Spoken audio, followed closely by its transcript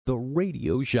The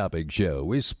Radio Shopping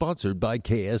Show is sponsored by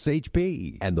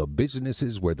KSHP and the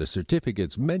businesses where the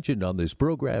certificates mentioned on this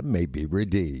program may be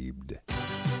redeemed.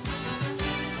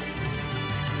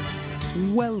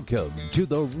 Welcome to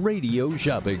the Radio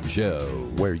Shopping Show,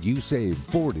 where you save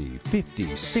 40, 50,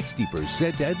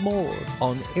 60% and more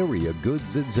on area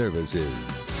goods and services.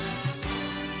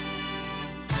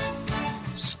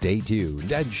 Stay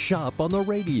tuned and shop on the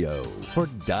radio for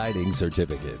dining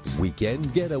certificates,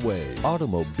 weekend getaway,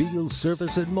 automobile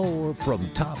service, and more from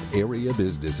top area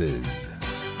businesses.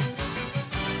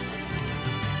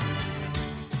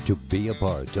 To be a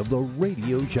part of the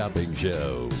Radio Shopping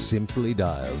Show, simply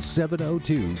dial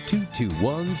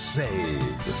 702-221-SAVE,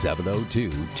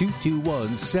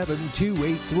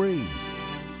 702-221-7283.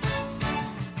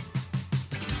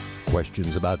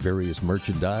 Questions about various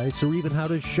merchandise or even how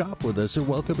to shop with us are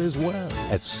welcome as well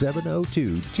at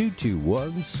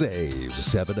 702-221-SAVE,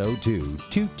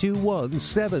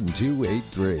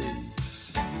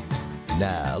 702-221-7283.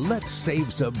 Now, let's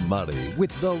save some money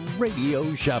with the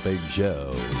Radio Shopping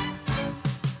Show.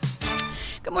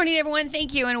 Good morning, everyone.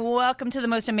 Thank you, and welcome to the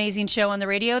most amazing show on the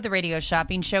Radio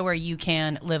Shopping Show, where you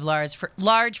can live large for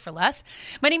less.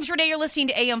 My name's Renee. You're listening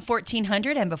to AM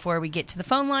 1400, and before we get to the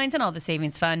phone lines and all the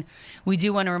savings fun, we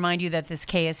do want to remind you that this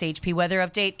KSHP weather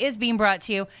update is being brought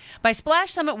to you by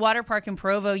Splash Summit Water Park in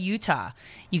Provo, Utah.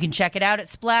 You can check it out at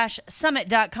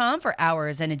splashsummit.com for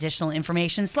hours and additional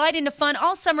information. Slide into fun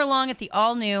all summer long at the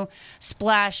all-new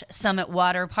Splash Summit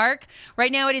Water Park.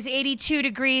 Right now it is 82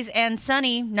 degrees and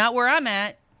sunny, not where I'm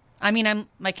at. I mean,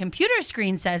 my computer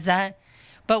screen says that,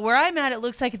 but where I'm at, it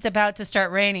looks like it's about to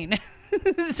start raining.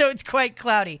 So it's quite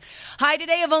cloudy. High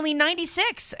today of only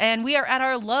 96, and we are at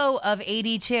our low of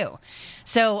 82.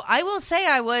 So I will say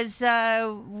I was,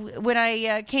 when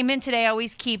I came in today, I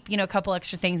always keep, a couple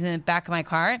extra things in the back of my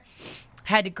car.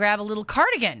 Had to grab a little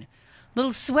cardigan,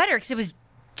 little sweater, because it was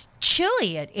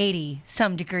chilly at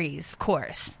 80-some degrees, of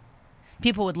course.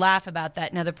 People would laugh about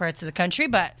that in other parts of the country,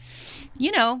 but,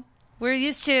 we're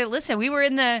used to, listen, we were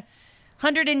in the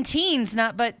 110s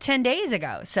not but 10 days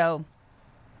ago. So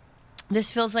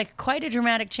this feels like quite a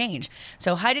dramatic change.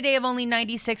 So high today of only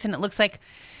 96, and it looks like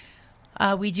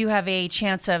we do have a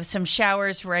chance of some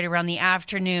showers right around the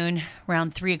afternoon.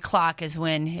 Around 3 o'clock is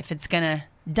when, if it's going to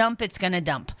dump, it's going to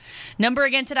dump. Number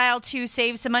again to dial to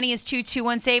save some money is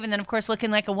 221-SAVE. And then, of course,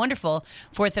 looking like a wonderful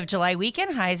 4th of July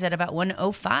weekend. Highs at about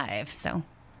 105. So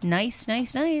nice.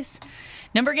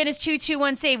 Number again is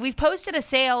 221-SAVE. We've posted a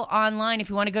sale online. If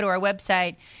you want to go to our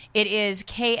website, it is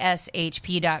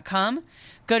kshp.com.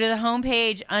 Go to the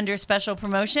homepage under special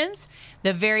promotions.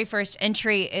 The very first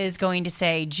entry is going to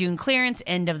say June clearance,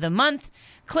 end of the month.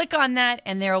 Click on that,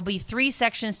 and there will be 3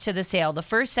 sections to the sale. The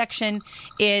first section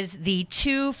is the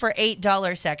 2 for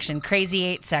 $8 section, Crazy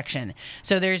 8 section.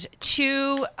 So there's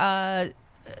 2,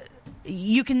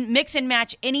 you can mix and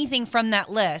match anything from that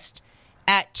list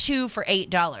at 2 for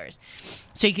 $8.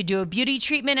 So you could do a beauty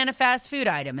treatment and a fast food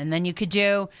item, and then you could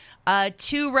do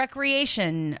 2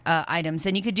 recreation items.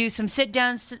 Then you could do some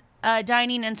sit-down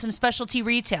dining and some specialty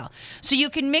retail. So you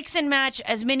can mix and match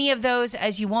as many of those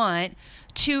as you want,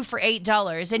 2 for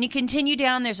 $8. And you continue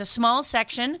down, there's a small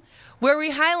section where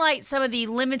we highlight some of the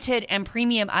limited and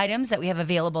premium items that we have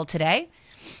available today.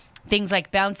 Things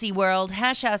like Bouncy World,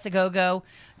 Hash House A Go-Go,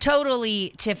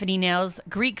 Totally Tiffany Nails,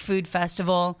 Greek Food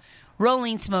Festival,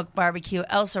 Rolling Smoke Barbecue,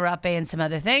 El Serape, and some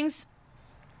other things.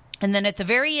 And then at the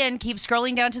very end, keep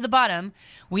scrolling down to the bottom,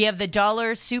 we have the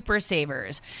Dollar Super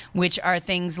Savers, which are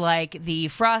things like the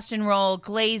Frost and Roll,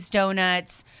 glazed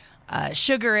donuts,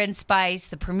 Sugar and Spice,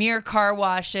 the Premier Car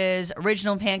Washes,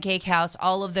 Original Pancake House,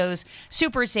 all of those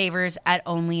Super Savers at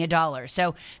only $1.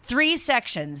 So 3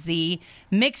 sections, the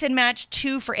mix and match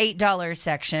 2 for $8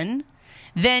 section.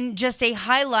 Then just a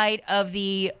highlight of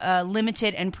the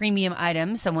limited and premium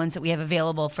items, the ones that we have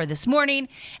available for this morning,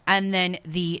 and then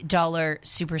the Dollar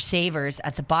Super Savers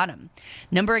at the bottom.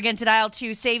 Number again to dial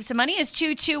to save some money is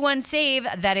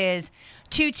 221-SAVE. That is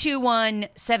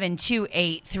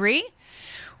 221-7283.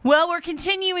 Well, we're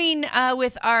continuing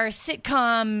with our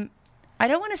sitcom. I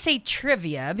don't want to say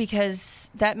trivia because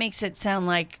that makes it sound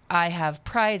like I have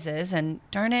prizes, and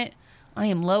darn it, I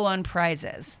am low on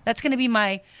prizes. That's going to be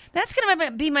my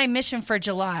mission for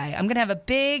July. I'm going to have a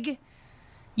big,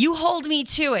 you hold me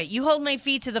to it. You hold my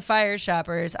feet to the fire,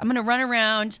 shoppers. I'm going to run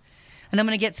around and I'm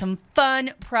going to get some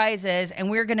fun prizes,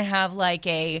 and we're going to have like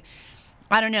a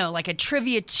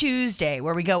Trivia Tuesday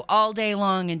where we go all day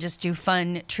long and just do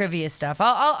fun trivia stuff.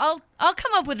 I'll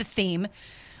come up with a theme.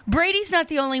 Brady's not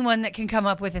the only one that can come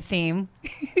up with a theme.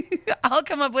 I'll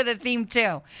come up with a theme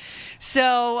too.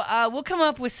 So we'll come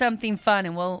up with something fun,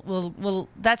 and we'll.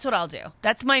 That's what I'll do.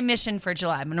 That's my mission for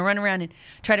July. I'm going to run around and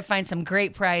try to find some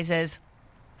great prizes.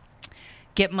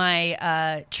 Get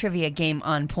my trivia game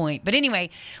on point. But anyway,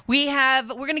 we're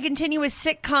going to continue with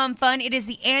sitcom fun. It is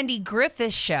the Andy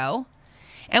Griffith Show.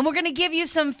 And we're going to give you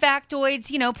some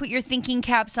factoids, put your thinking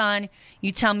caps on.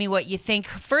 You tell me what you think.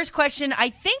 First question, I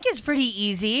think, is pretty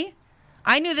easy.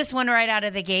 I knew this one right out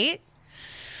of the gate.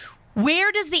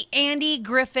 Where does the Andy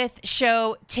Griffith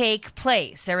Show take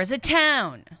place? There is a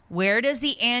town. Where does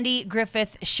the Andy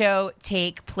Griffith Show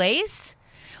take place?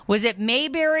 Was it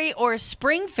Mayberry or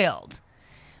Springfield?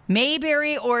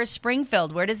 Mayberry or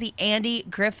Springfield? Where does the Andy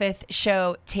Griffith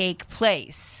Show take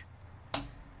place?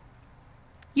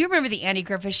 You remember the Andy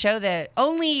Griffith Show, the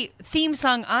only theme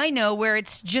song I know where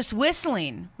it's just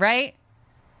whistling, right?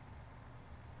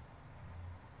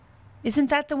 Isn't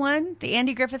that the one? The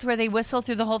Andy Griffith where they whistle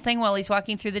through the whole thing while he's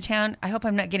walking through the town? I hope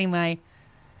I'm not getting my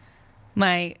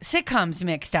sitcoms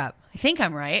mixed up. I think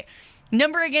I'm right.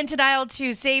 Number again to dial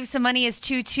to save some money is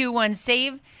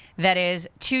 221-SAVE. That is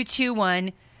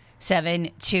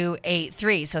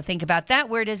 221-7283. So think about that.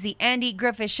 Where does the Andy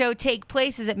Griffith Show take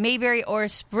place? Is it Mayberry or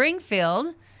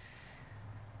Springfield?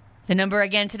 The number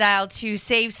again to dial to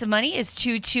save some money is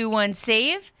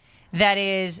 221-SAVE. That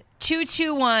is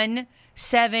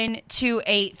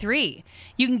 221-7283.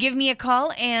 You can give me a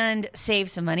call and save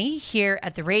some money here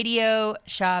at the Radio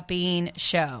Shopping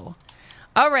Show.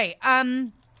 All right. A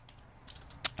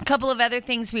couple of other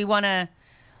things we want to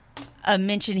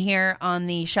mention here on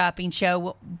the shopping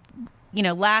show.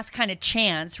 Last kind of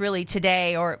chance, really,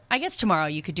 today, or I guess tomorrow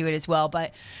you could do it as well,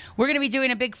 but we're going to be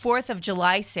doing a big 4th of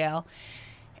July sale.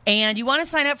 And you want to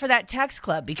sign up for that text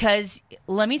club because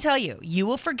let me tell you, you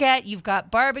will forget. You've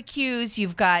got barbecues.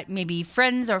 You've got maybe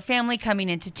friends or family coming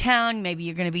into town. Maybe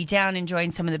you're going to be down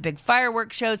enjoying some of the big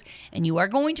fireworks shows. And you are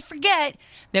going to forget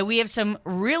that we have some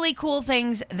really cool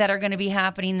things that are going to be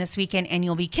happening this weekend. And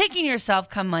you'll be kicking yourself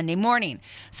come Monday morning.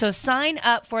 So sign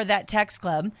up for that text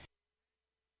club.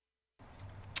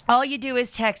 All you do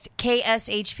is text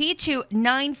KSHP to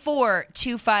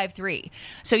 94253.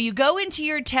 So you go into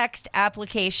your text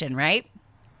application, right?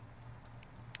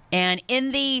 And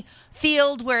in the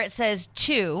field where it says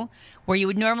to, where you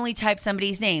would normally type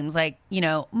somebody's names, like,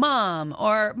 Mom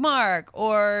or Mark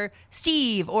or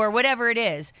Steve or whatever it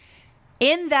is,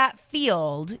 in that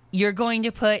field, you're going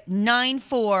to put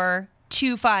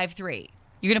 94253.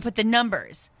 You're going to put the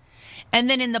numbers. And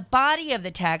then in the body of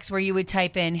the text where you would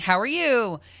type in, how are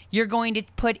you? You're going to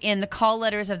put in the call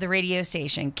letters of the radio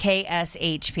station,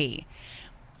 KSHP.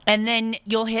 And then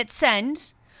you'll hit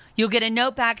send. You'll get a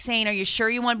note back saying, are you sure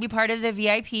you want to be part of the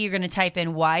VIP? You're going to type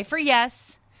in Y for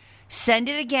yes. Send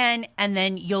it again, and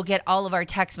then you'll get all of our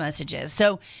text messages.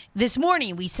 So this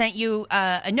morning we sent you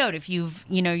a note. If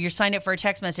you're signed up for a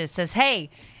text message, it says, hey,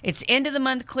 it's end of the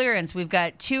month clearance. We've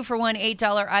got 2-for-1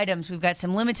 $8 items. We've got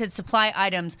some limited supply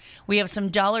items. We have some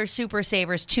dollar super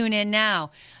savers. Tune in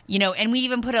now. And we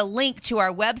even put a link to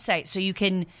our website so you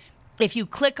can, if you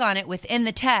click on it within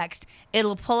the text,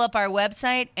 it'll pull up our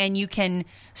website and you can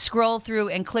scroll through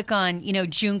and click on,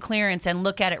 June clearance and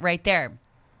look at it right there.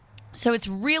 So it's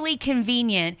really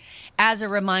convenient as a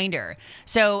reminder.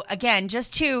 So again,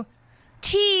 just to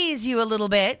tease you a little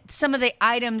bit, some of the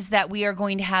items that we are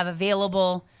going to have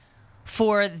available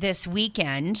for this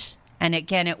weekend, and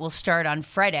again, it will start on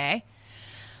Friday,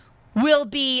 will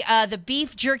be the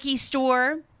beef jerky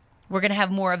store. We're going to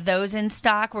have more of those in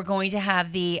stock. We're going to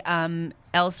have the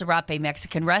El Serape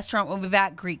Mexican restaurant will be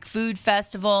back, Greek Food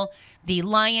Festival, the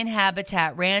Lion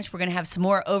Habitat Ranch. We're going to have some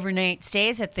more overnight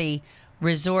stays at the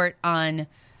resort on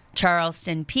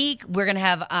Charleston Peak. We're going to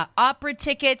have opera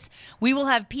tickets. We will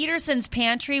have Peterson's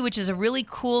Pantry, which is a really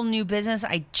cool new business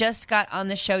I just got on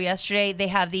the show yesterday. They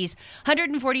have these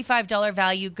 $145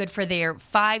 value, good for their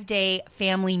 5-day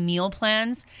family meal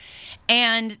plans.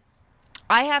 And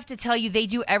I have to tell you, they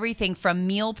do everything from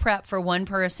meal prep for one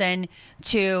person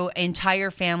to entire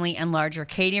family and larger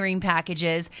catering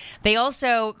packages. They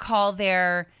also call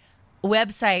their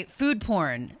website food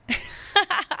porn,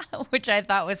 which I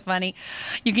thought was funny.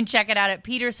 You can check it out at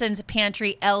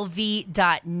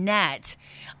petersonspantry.lv.net.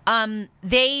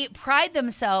 They pride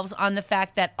themselves on the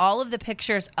fact that all of the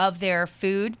pictures of their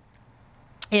food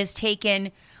is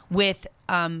taken with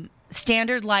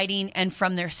standard lighting and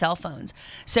from their cell phones.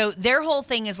 So their whole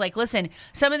thing is like, listen,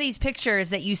 some of these pictures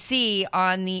that you see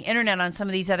on the internet on some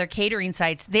of these other catering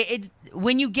sites,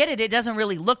 when you get it, it doesn't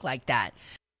really look like that.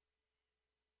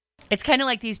 It's kind of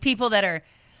like these people that are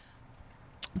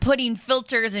putting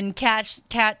filters and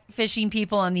catfishing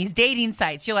people on these dating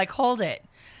sites. You're like, hold it.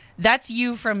 That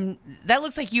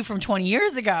looks like you from 20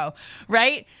 years ago,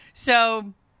 right?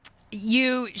 So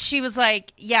she was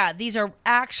like, yeah, these are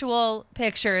actual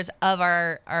pictures of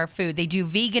our food. They do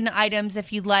vegan items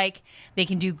if you'd like. They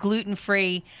can do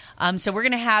gluten-free. So we're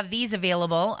going to have these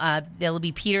available. They'll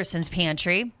be Peterson's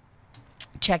Pantry.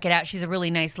 Check it out. She's a really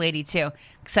nice lady, too.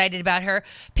 Excited about her.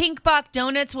 Pink Box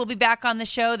Donuts will be back on the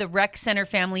show. The Rec Center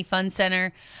Family Fun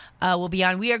Center will be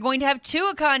on. We are going to have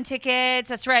Tuacahn tickets.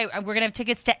 That's right. We're going to have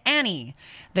tickets to Annie,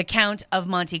 the Count of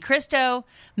Monte Cristo,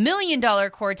 $1 Million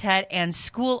Quartet, and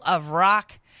School of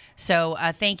Rock. So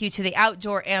thank you to the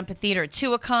Outdoor Amphitheater at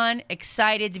Tuacahn.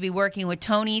 Excited to be working with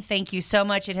Tony. Thank you so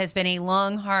much. It has been a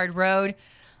long, hard road.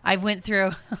 I've went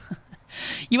through.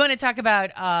 You want to talk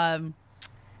about,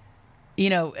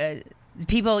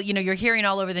 people, you're hearing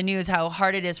all over the news how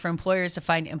hard it is for employers to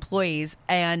find employees.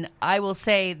 And I will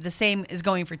say the same is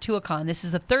going for Tuacahn. This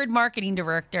is the third marketing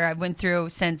director I've went through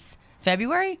since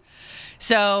February.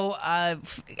 So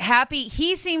happy.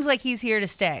 He seems like he's here to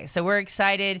stay. So we're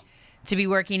excited to be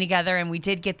working together. And we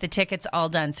did get the tickets all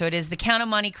done. So it is the Count of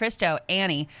Monte Cristo,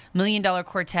 Annie, $1 Million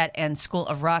Quartet, and School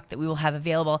of Rock that we will have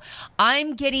available.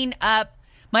 I'm getting up.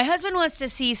 My husband wants to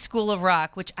see School of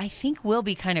Rock, which I think will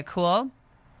be kind of cool.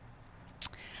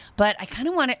 But I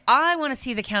want to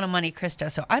see the Count of Monte Cristo.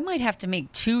 So I might have to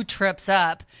make 2 trips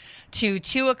up to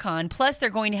Tuacahn. Plus, they're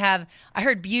going to have, I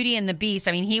heard Beauty and the Beast.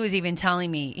 I mean, he was even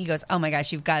telling me, he goes, oh my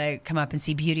gosh, you've got to come up and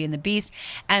see Beauty and the Beast.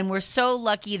 And we're so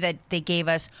lucky that they gave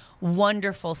us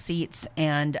wonderful seats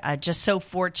and just so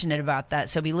fortunate about that.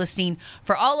 So be listening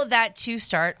for all of that to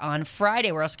start on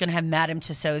Friday. We're also going to have Madame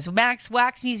Tussauds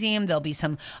Wax Museum. There'll be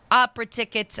some opera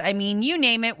tickets. I mean, you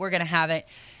name it, we're going to have it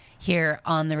here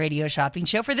on the Radio Shopping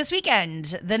Show for this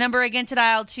weekend. The number again to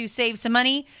dial to save some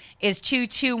money is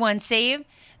 221-SAVE.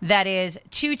 That is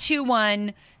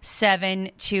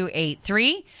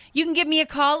 221-7283. You can give me a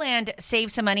call and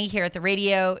save some money here at the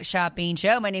Radio Shopping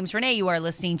Show. My name's Renee. You are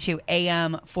listening to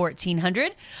AM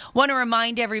 1400. Want to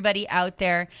remind everybody out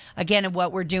there, again, of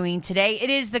what we're doing today.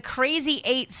 It is the Crazy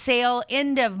 8 sale,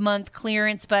 end of month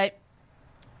clearance, but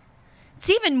it's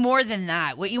even more than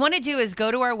that. What you want to do is go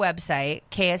to our website,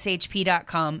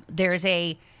 kshp.com. There's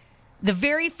the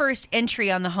very first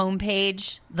entry on the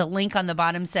homepage. The link on the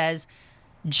bottom says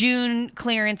June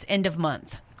clearance end of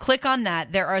month. Click on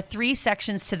that. There are 3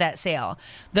 sections to that sale.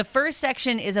 The first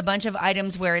section is a bunch of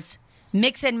items where it's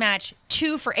mix and match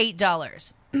 2 for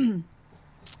 $8.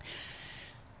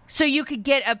 So you could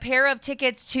get a pair of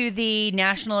tickets to the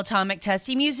National Atomic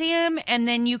Testing Museum, and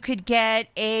then you could get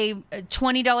a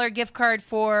 $20 gift card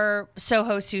for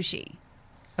Soho Sushi.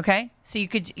 Okay? So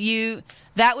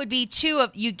that would be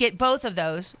you get both of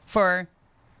those for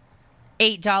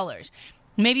 $8.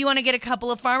 Maybe you want to get a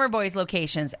couple of Farmer Boys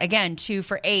locations. Again, 2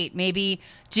 for $8. Maybe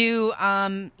do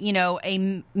a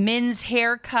men's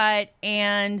haircut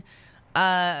and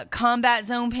Combat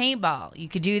Zone paintball. You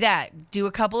could do that. Do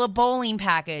a couple of bowling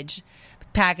packages.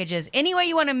 Any way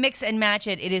you want to mix and match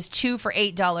it, it is 2 for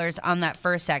 $8 on that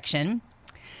first section.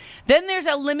 Then there's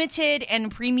a limited and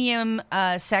premium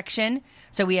section.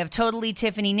 So we have Totally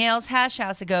Tiffany Nails, Hash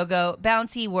House A Go-Go,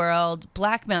 Bouncy World,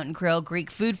 Black Mountain Grill, Greek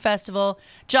Food Festival,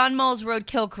 John Mull's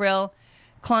Roadkill Grill,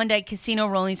 Klondike Casino,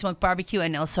 Rolling Smoke Barbecue,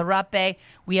 and El Sarape.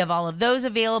 We have all of those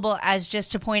available, as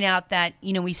just to point out that,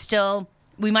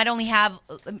 we might only have,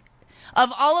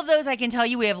 of all of those, I can tell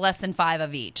you we have less than 5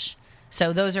 of each.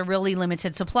 So those are really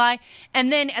limited supply.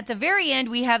 And then at the very end,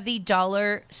 we have the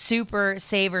Dollar Super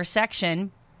Saver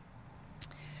section.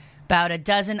 About a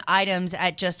dozen items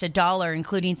at just $1,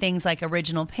 including things like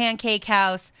Original Pancake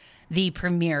House, the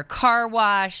Premier Car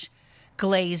Wash,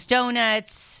 glazed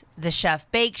donuts, the Chef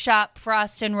Bake Shop,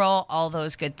 Frost and Roll, all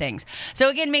those good things. So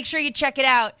again, make sure you check it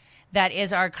out. That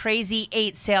is our Crazy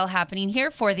 8 sale happening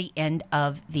here for the end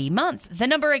of the month. The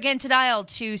number again to dial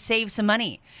to save some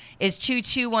money is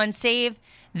 221-SAVE.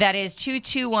 That is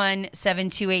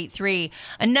 221-7283.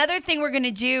 Another thing we're going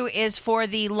to do is for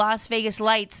the Las Vegas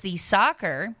Lights, the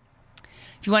soccer.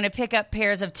 If you want to pick up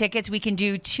pairs of tickets, we can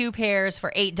do 2 pairs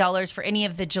for $8 for any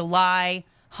of the July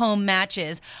home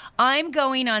matches. I'm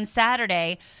going on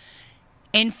Saturday.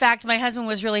 In fact, my husband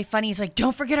was really funny. He's like,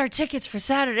 don't forget our tickets for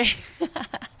Saturday.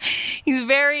 He's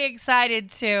very excited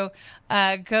to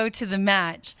go to the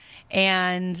match.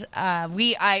 And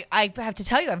I have to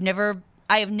tell you,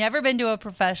 I have never been to a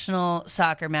professional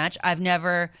soccer match. I've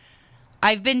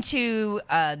been to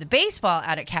the baseball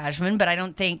out at Cashman, but I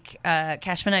don't think I've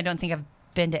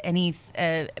been to any,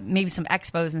 maybe some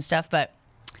expos and stuff. But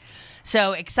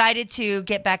so excited to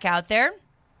get back out there.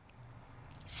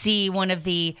 See one of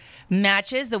the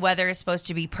matches. The weather is supposed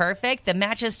to be perfect. The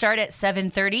matches start at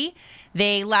 7:30.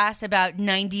 They last about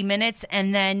 90 minutes,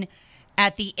 and then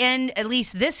at the end, at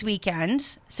least this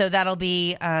weekend, so that'll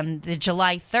be the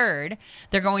July 3rd,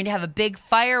 they're going to have a big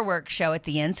fireworks show at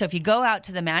the end. So if you go out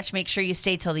to the match, make sure you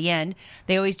stay till the end.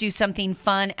 They always do something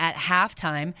fun at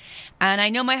halftime. And I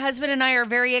know my husband and I are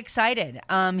very excited.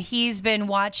 He's been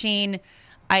watching,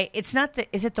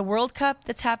 is it the World Cup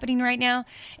that's happening right now?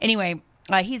 Anyway,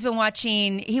 he's been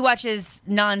watching, he watches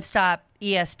nonstop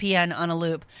ESPN on a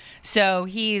loop. So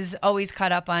he's always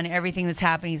caught up on everything that's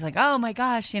happening. He's like, oh my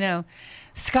gosh,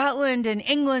 Scotland and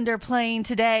England are playing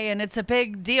today and it's a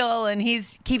big deal. And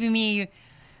he's keeping me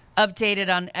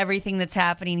updated on everything that's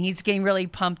happening. He's getting really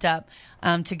pumped up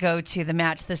to go to the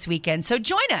match this weekend. So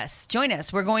join us.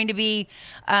 We're going to be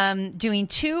doing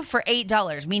 2 for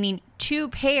 $8, meaning 2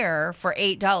 pair for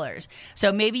 $8.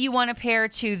 So maybe you want to pair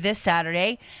to this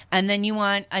Saturday and then you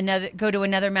want go to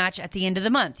another match at the end of the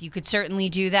month. You could certainly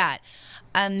do that.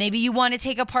 Maybe you want to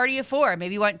take a party of 4.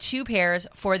 Maybe you want 2 pairs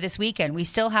for this weekend. We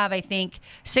still have, I think,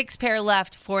 6 pair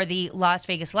left for the Las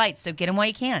Vegas Lights, so get them while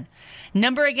you can.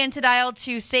 Number again to dial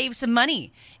to save some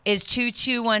money is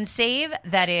 221-SAVE.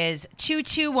 That is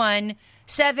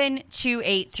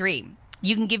 221-7283.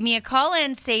 You can give me a call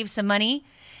and save some money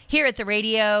here at the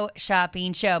Radio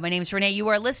Shopping Show. My name is Renee. You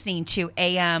are listening to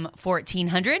AM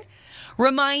 1400.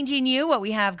 Reminding you what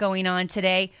we have going on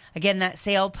today. Again, that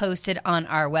sale posted on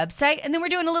our website. And then we're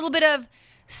doing a little bit of,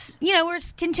 we're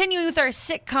continuing with our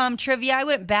sitcom trivia. I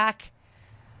went back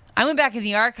in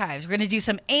the archives. We're going to do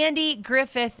some Andy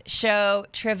Griffith Show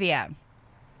trivia.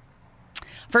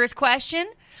 First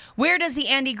question, where does the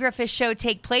Andy Griffith Show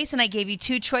take place? And I gave you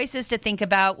 2 choices to think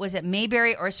about. Was it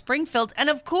Mayberry or Springfield? And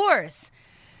of course,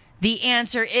 the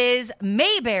answer is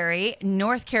Mayberry,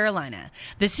 North Carolina.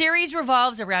 The series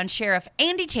revolves around Sheriff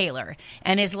Andy Taylor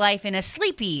and his life in a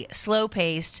sleepy,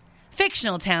 slow-paced,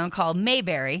 fictional town called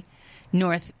Mayberry,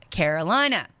 North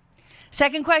Carolina.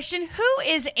 Second question, who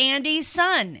is Andy's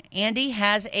son? Andy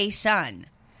has a son.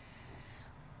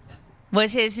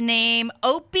 Was his name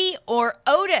Opie or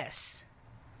Otis?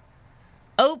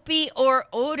 Opie or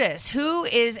Otis? Who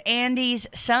is Andy's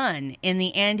son in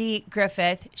the Andy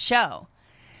Griffith Show?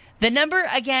 The number,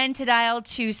 again, to dial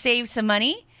to save some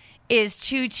money is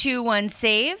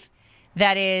 221-SAVE.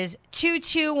 That is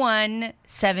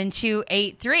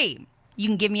 221-7283. You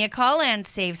can give me a call and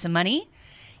save some money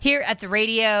here at the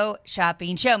Radio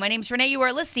Shopping Show. My name is Renee. You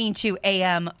are listening to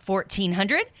AM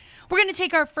 1400. We're going to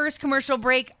take our first commercial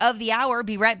break of the hour.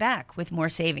 Be right back with more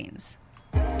savings.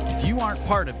 If you aren't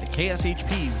part of the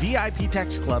KSHP VIP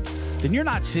Text Club, then you're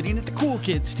not sitting at the cool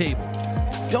kids table.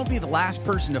 Don't be the last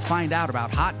person to find out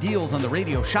about hot deals on the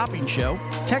Radio Shopping Show.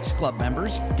 Text Club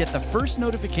members get the first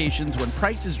notifications when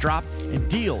prices drop and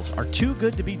deals are too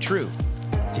good to be true.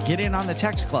 To get in on the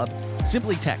Text Club,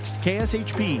 simply text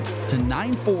KSHP to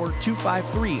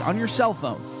 94253 on your cell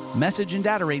phone. Message and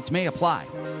data rates may apply.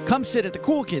 Come sit at the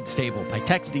cool kids table by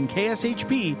texting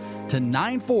KSHP to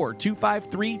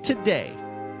 94253 today.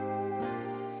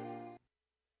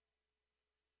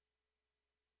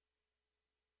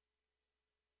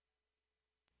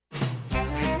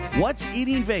 What's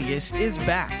Eating Vegas is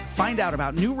back. Find out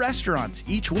about new restaurants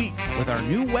each week with our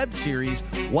new web series,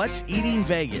 What's Eating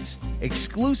Vegas,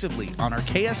 exclusively on our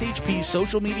KSHP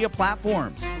social media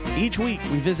platforms. Each week,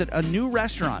 we visit a new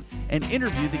restaurant and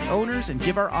interview the owners and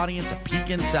give our audience a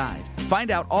peek inside. Find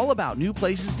out all about new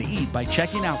places to eat by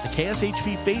checking out the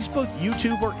KSHP Facebook,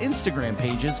 YouTube, or Instagram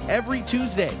pages every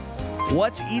Tuesday.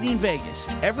 What's Eating Vegas,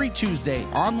 every Tuesday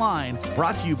online,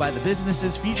 brought to you by the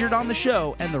businesses featured on the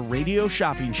show and the Radio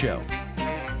Shopping Show.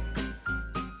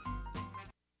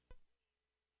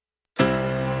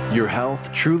 Your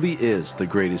health truly is the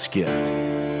greatest gift.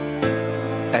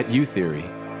 At U-Theory,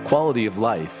 quality of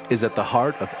life is at the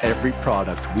heart of every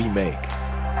product we make.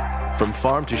 From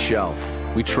farm to shelf,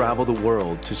 we travel the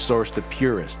world to source the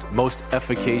purest, most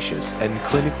efficacious, and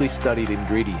clinically studied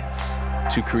ingredients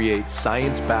to create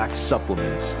science-backed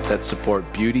supplements that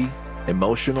support beauty,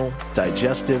 emotional,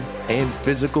 digestive, and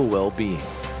physical well-being.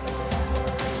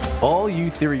 All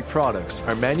U-Theory products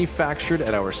are manufactured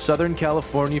at our Southern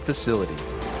California facility,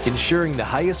 ensuring the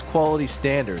highest quality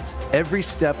standards every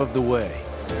step of the way.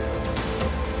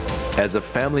 As a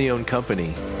family-owned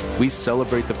company, we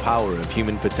celebrate the power of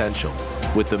human potential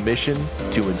with the mission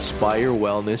to inspire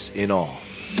wellness in all.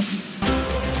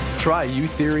 Try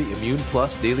U-Theory Immune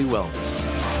Plus Daily Wellness.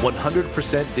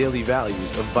 100% daily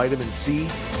values of vitamin C,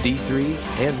 D3,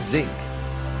 and zinc.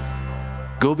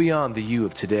 Go beyond the you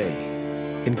of today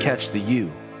and catch the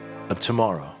you of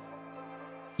tomorrow.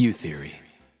 U-Theory.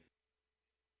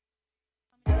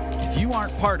 If you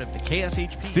aren't part of the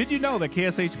KSHP. Did you know that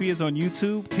KSHP is on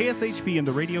YouTube? KSHP and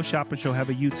the Radio Shopping Show have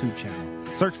a YouTube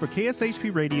channel. Search for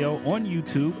KSHP Radio on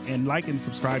YouTube and like and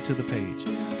subscribe to the page.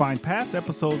 Find past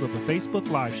episodes of the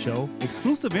Facebook Live show,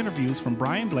 exclusive interviews from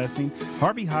Brian Blessing,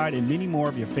 Harvey Hyde, and many more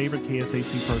of your favorite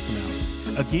KSHP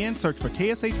personalities. Again, search for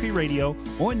KSHP Radio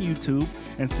on YouTube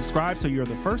and subscribe so you're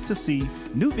the first to see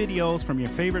new videos from your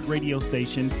favorite radio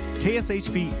station,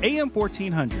 KSHP AM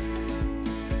 1400.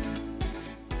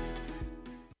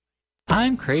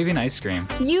 I'm craving ice cream.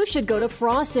 You should go to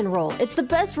Frost & Roll. It's the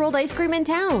best rolled ice cream in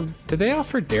town. Do they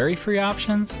offer dairy-free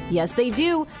options? Yes, they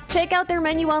do. Check out their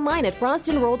menu online at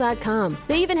frostandroll.com.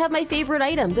 They even have my favorite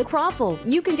item, the Croffle.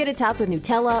 You can get it topped with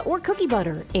Nutella or cookie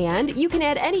butter. And you can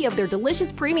add any of their delicious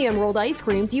premium rolled ice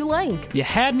creams you like. You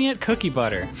had me at cookie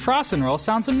butter. Frost & Roll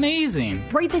sounds amazing.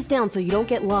 Write this down so you don't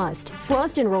get lost.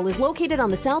 Frost & Roll is located on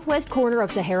the southwest corner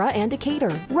of Sahara and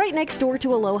Decatur, right next door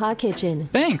to Aloha Kitchen.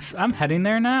 Thanks. I'm heading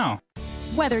there now.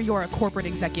 Whether you're a corporate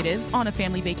executive, on a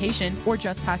family vacation, or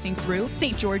just passing through,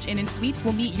 St. George Inn & Suites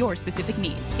will meet your specific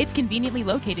needs. It's conveniently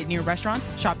located near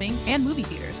restaurants, shopping, and movie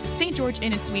theaters. St. George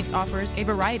Inn & Suites offers a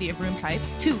variety of room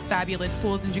types, 2 fabulous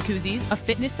pools and jacuzzis, a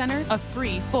fitness center, a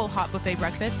free full hot buffet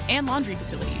breakfast, and laundry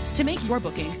facilities. To make your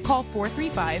booking, call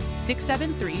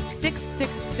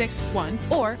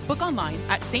 435-673-6661 or book online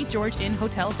at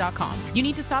stgeorgeinnhotel.com. You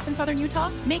need to stop in Southern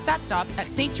Utah? Make that stop at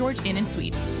St. George Inn &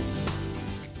 Suites.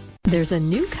 There's a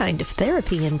new kind of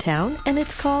therapy in town, and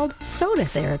it's called soda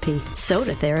therapy.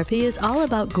 Soda therapy is all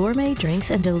about gourmet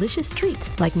drinks and delicious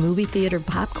treats like movie theater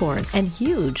popcorn and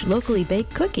huge locally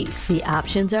baked cookies. The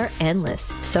options are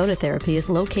endless. Soda therapy is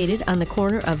located on the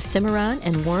corner of Cimarron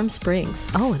and Warm Springs.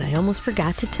 Oh, and I almost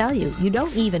forgot to tell you, you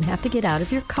don't even have to get out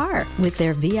of your car with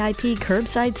their VIP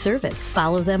curbside service.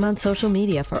 Follow them on social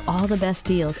media for all the best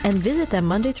deals and visit them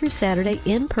Monday through Saturday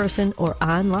in person or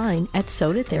online at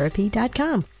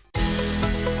sodatherapy.com.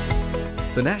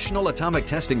 The National Atomic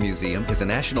Testing Museum is a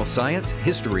national science,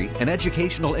 history, and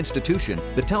educational institution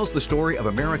that tells the story of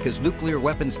America's nuclear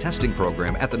weapons testing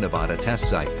program at the Nevada Test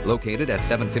Site. Located at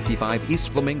 755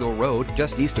 East Flamingo Road,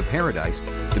 just east of Paradise,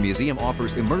 the museum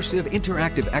offers immersive,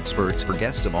 interactive experts for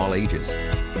guests of all ages.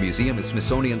 The museum is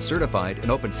Smithsonian certified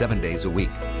and open 7 days a week.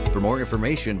 For more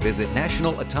information, visit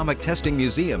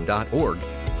nationalatomictestingmuseum.org.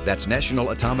 That's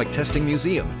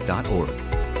nationalatomictestingmuseum.org.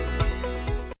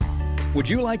 Would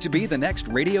you like to be the next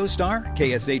radio star?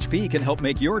 KSHP can help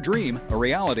make your dream a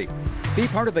reality. Be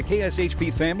part of the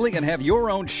KSHP family and have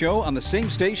your own show on the same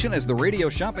station as the Radio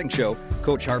Shopping Show,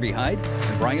 Coach Harvey Hyde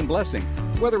and Brian Blessing.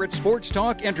 Whether it's sports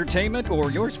talk, entertainment,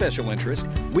 or your special interest,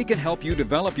 we can help you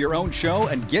develop your own show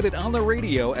and get it on the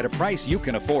radio at a price you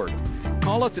can afford.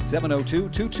 Call us at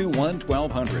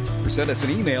 702-221-1200 or send us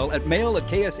an email at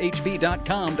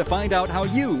mail@kshp.com to find out how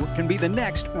you can be the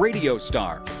next radio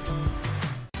star.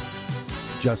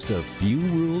 Just a few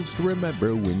rules to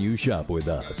remember when you shop with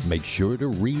us. Make sure to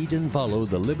read and follow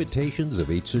the limitations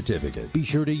of each certificate. Be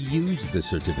sure to use the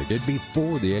certificate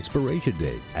before the expiration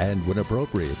date. And when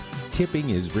appropriate,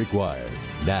 tipping is required.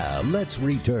 Now, let's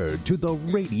return to the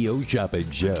Radio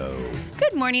Shopping Show.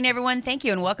 Good morning, everyone. Thank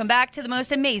you, and welcome back to the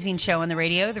most amazing show on the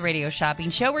Radio Shopping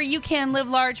Show, where you can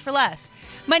live large for less.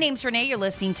 My name's Renee. You're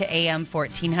listening to AM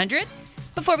 1400.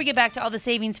 Before we get back to all the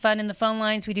savings fun in the phone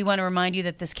lines, we do want to remind you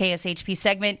that this KSHP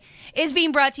segment is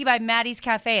being brought to you by Maddie's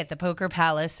Cafe at the Poker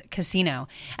Palace Casino.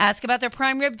 Ask about their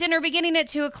prime rib dinner beginning at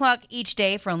 2 o'clock each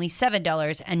day for only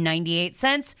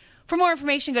 $7.98. For more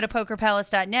information, go to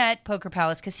pokerpalace.net. Poker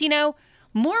Palace Casino.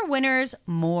 More winners,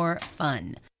 more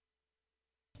fun.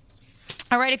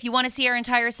 All right, if you want to see our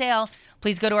entire sale,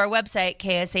 please go to our website,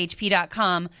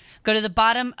 kshp.com. Go to the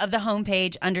bottom of the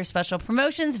homepage under special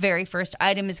promotions. Very first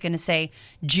item is going to say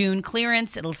June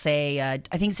clearance. It'll say, I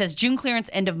think it says June clearance,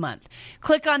 end of month.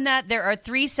 Click on that. There are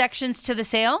 3 sections to the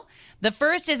sale. The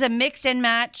first is a mix and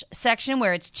match section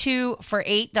where it's 2 for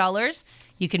 $8.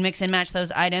 You can mix and match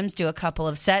those items, do a couple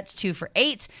of sets, 2 for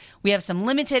 $8. We have some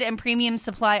limited and premium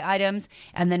supply items.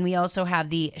 And then we also have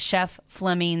the Chef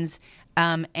Fleming's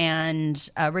and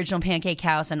Original Pancake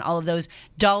House and all of those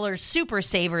dollar super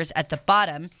savers at the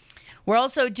bottom. We're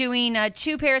also doing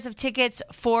 2 pairs of tickets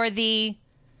for the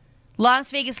Las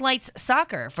Vegas Lights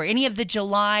soccer for any of the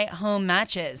July home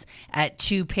matches at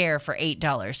 2 pair for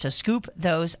 $8. So scoop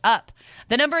those up.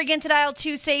 The number again to dial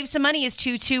to save some money is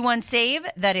 221-SAVE.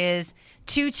 That is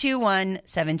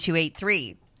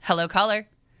 221-7283. Hello, caller.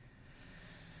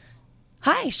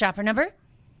 Hi, shopper number.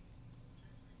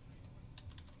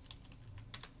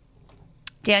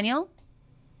 Daniel?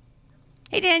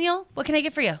 Hey, Daniel. What can I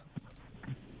get for you?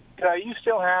 You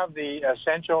still have the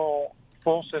Essential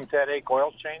full synthetic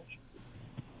oil change?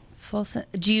 Folsom.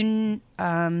 Do you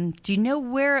know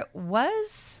where it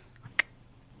was?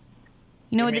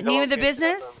 You know the name of the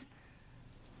business?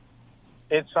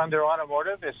 It's under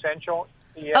Automotive Essential.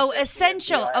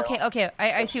 Essential. Okay.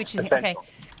 I see what you're saying. Okay,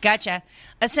 gotcha.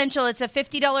 Essential. It's a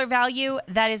 $50 value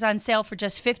that is on sale for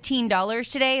just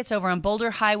 $15 today. It's over on Boulder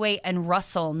Highway and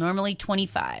Russell. Normally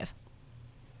 $25.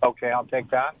 Okay, I'll take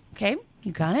that. Okay,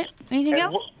 you got it. Anything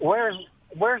else? Where's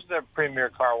the Premier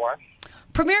Car Wash?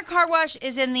 Premier Car Wash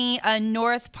is in the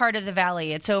north part of the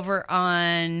valley. It's over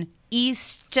on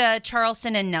East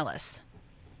Charleston and Nellis.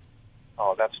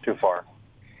 Oh, that's too far.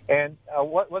 And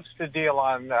what's the deal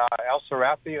on El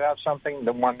Serape? You have something,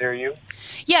 the one near you?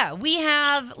 Yeah, we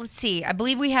have, let's see, I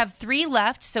believe we have 3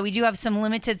 left, so we do have some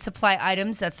limited supply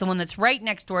items. That's the one that's right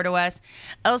next door to us.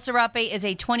 El Serape is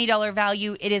a $20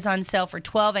 value. It is on sale for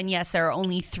 $12, and yes, there are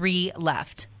only 3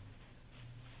 left.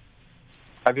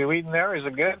 Have you eaten there? Is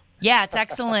it good? Yeah, it's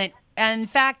excellent. And in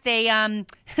fact, they,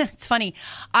 it's funny,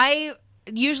 I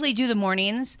usually do the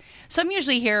mornings, so I'm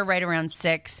usually here right around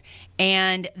 6,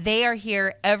 and they are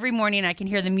here every morning. I can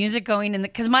hear the music going in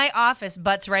because my office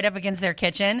butts right up against their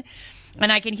kitchen,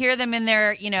 and I can hear them in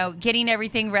there, getting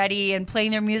everything ready and playing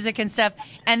their music and stuff.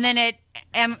 And then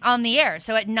I'm on the air.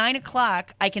 So at 9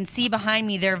 o'clock, I can see behind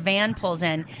me their van pulls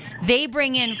in. They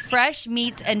bring in fresh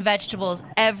meats and vegetables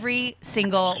every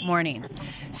single morning.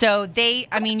 So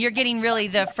you're getting really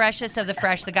the freshest of the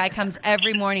fresh. The guy comes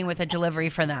every morning with a delivery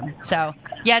for them. So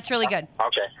yeah, it's really good.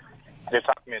 Okay. You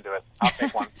talked me into it. I'll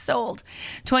take one. Sold.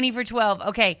 20 for 12.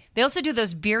 Okay. They also do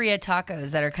those birria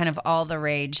tacos that are kind of all the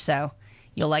rage. So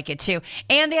you'll like it too.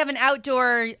 And they have an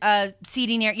outdoor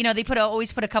seating area. They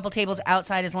always put a couple tables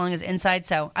outside as long as inside.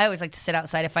 So I always like to sit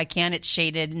outside if I can. It's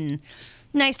shaded and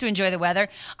nice to enjoy the weather.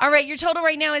 All right. Your total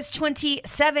right now is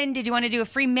 27. Did you want to do a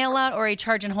free mail out or a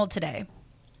charge and hold today?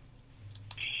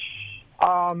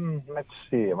 Let's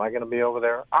see. Am I going to be over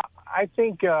there? I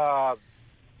think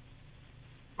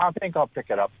I'll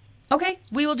pick it up. Okay,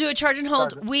 we will do a charge and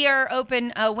hold. We are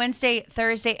open Wednesday,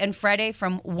 Thursday, and Friday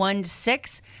from 1 to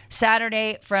 6,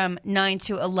 Saturday from 9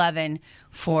 to 11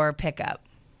 for pickup.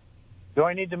 Do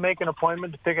I need to make an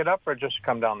appointment to pick it up or just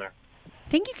come down there? I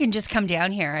think you can just come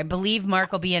down here. I believe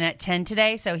Mark will be in at 10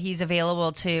 today, so he's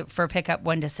available for pickup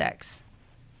 1 to 6.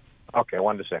 Okay,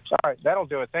 1 to 6. All right, that'll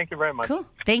do it. Thank you very much. Cool.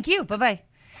 Thank you. Bye-bye.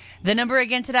 The number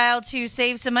again to dial to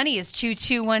save some money is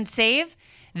 221-SAVE.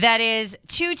 That is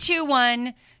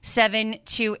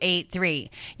 221-7283.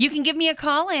 You can give me a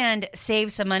call and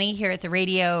save some money here at the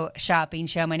Radio Shopping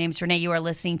Show. My name's Renee. You are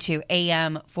listening to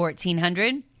AM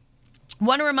 1400.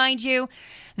 Want to remind you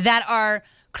that our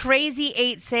Crazy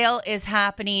 8 sale is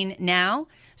happening now.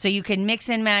 So you can mix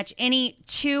and match any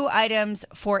 2 items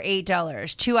for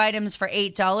 $8. 2 items for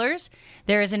 $8.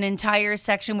 There is an entire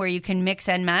section where you can mix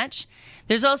and match.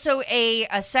 There's also a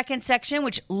second section,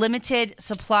 which limited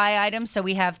supply items. So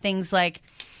we have things like,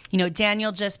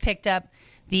 Daniel just picked up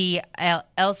the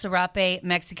El Serape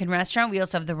Mexican restaurant. We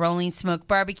also have the Rolling Smoke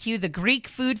Barbecue, the Greek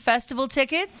Food Festival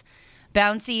tickets,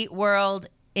 Bouncy World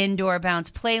Indoor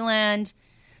Bounce Playland,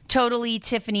 Totally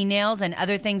Tiffany Nails, and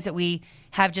other things that we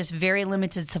have just very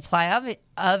limited supply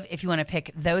of if you want to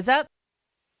pick those up.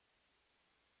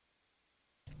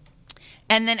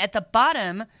 And then at the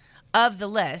bottom of the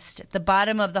list, the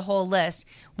bottom of the whole list,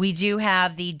 we do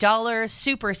have the Dollar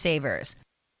Super Savers.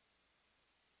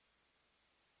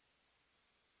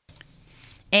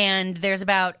 And there's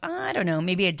about,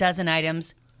 maybe a dozen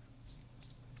items.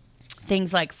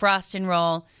 Things like Frost and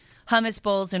Roll, Hummus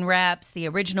Bowls and Wraps, the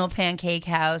Original Pancake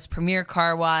House, Premier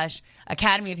Car Wash,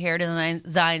 Academy of Hair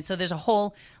Design. So there's a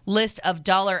whole list of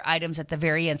dollar items at the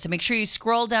very end. So make sure you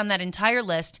scroll down that entire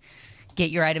list, get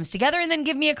your items together, and then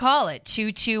give me a call at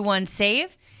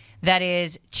 221-SAVE. That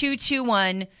is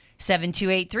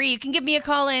 221-7283. You can give me a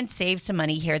call and save some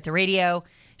money here at the Radio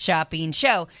Shopping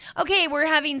Show. Okay, we're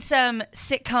having some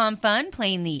sitcom fun,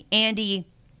 playing the Andy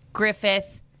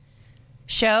Griffith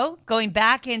Show, going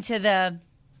back into the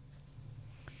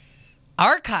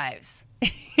archives,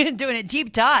 doing a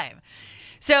deep dive.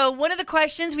 So one of the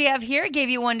questions we have here, I gave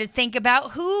you one to think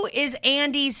about. Who is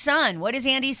Andy's son? What is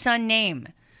Andy's son name?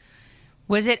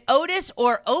 Was it Otis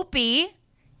or Opie?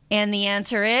 And the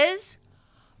answer is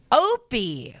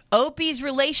Opie. Opie's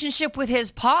relationship with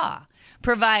his pa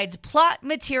provides plot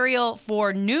material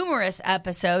for numerous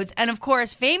episodes. And of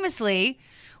course, famously,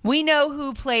 we know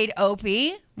who played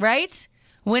Opie, right?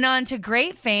 Went on to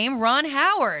great fame, Ron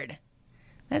Howard.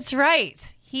 That's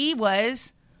right. He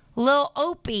was Lil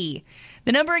Opie.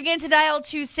 The number again to dial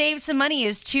to save some money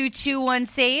is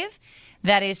 221-SAVE.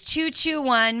 That is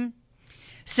 221-7283.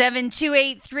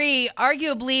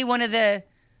 Arguably one of the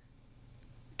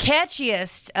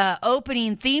catchiest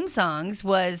opening theme songs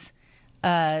was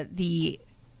the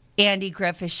Andy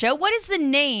Griffith Show. What is the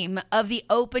name of the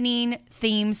opening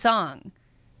theme song?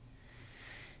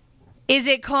 Is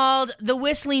it called The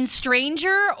Whistling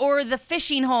Stranger or The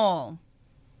Fishing Hole?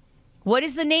 What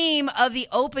is the name of the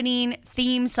opening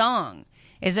theme song?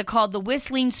 Is it called The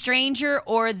Whistling Stranger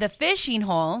or The Fishing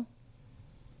Hole?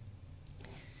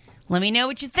 Let me know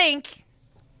what you think.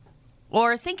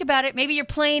 Or think about it. Maybe you're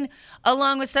playing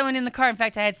along with someone in the car. In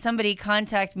fact, I had somebody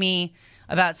contact me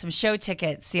about some show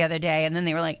tickets the other day, and then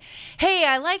they were like, "Hey,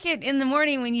 I like it in the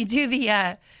morning when you do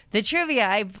the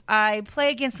trivia. I play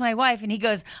against my wife," and he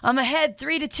goes, "I'm ahead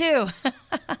 3-2."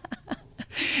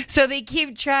 So they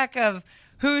keep track of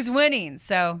who's winning.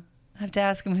 So I have to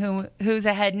ask him who's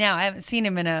ahead now. I haven't seen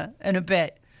him in a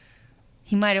bit.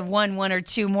 He might have won 1 or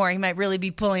 2 more. He might really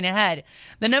be pulling ahead.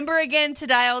 The number again to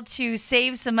dial to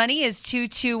save some money is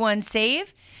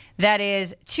 221-SAVE. That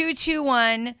is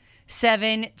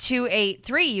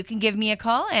 221-7283. You can give me a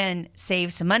call and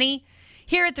save some money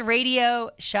here at the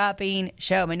Radio Shopping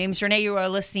Show. My name is Renee. You are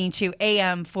listening to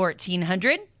AM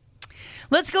 1400.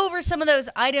 Let's go over some of those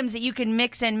items that you can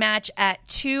mix and match at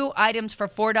 2 items for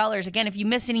 $4. Again, if you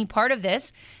miss any part of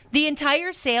this, the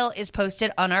entire sale is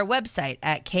posted on our website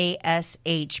at kshp.com.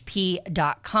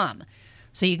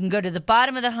 So you can go to the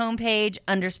bottom of the homepage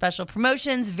under special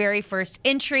promotions. Very first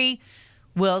entry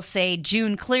will say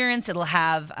June clearance. It'll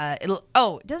have, it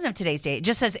doesn't have today's date. It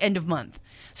just says end of month.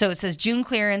 So it says June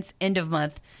clearance, end of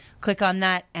month. Click on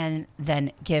that and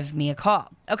then give me a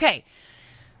call. Okay.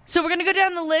 So we're going to go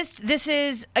down the list. This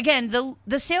is, again,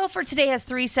 the sale for today has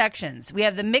 3 sections. We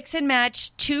have the mix and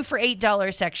match 2 for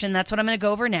 $8 section. That's what I'm going to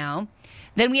go over now.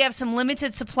 Then we have some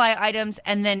limited supply items.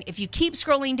 And then if you keep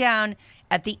scrolling down,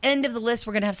 at the end of the list,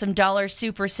 we're going to have some dollar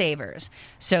super savers.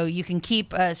 So you can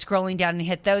keep scrolling down and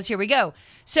hit those. Here we go.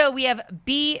 So we have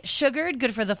Be Sugared,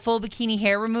 good for the full bikini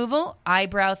hair removal,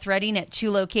 eyebrow threading at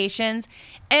 2 locations.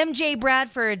 MJ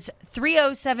Bradford's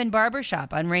 307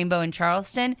 Barbershop on Rainbow in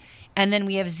Charleston. And then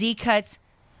we have Z-Cuts,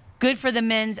 good for the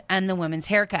men's and the women's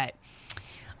haircut.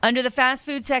 Under the fast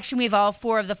food section, we have all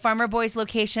 4 of the Farmer Boys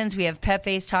locations. We have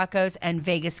Pepe's Tacos and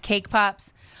Vegas Cake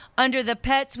Pops. Under the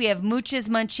pets, we have Mooch's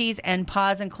Munchies and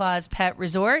Paws and Claws Pet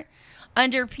Resort.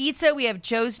 Under pizza, we have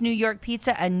Joe's New York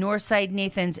Pizza and Northside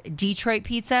Nathan's Detroit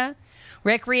Pizza.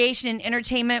 Recreation and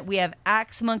entertainment, we have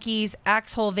Axe Monkeys,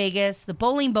 Axe Hole Vegas, the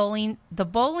Boulder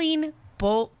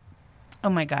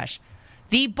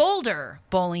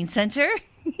Bowling Center.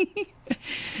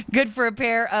 Good for a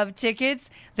pair of tickets.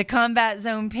 The Combat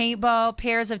Zone Paintball,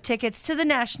 pairs of tickets to the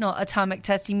National Atomic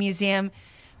Testing Museum,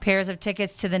 pairs of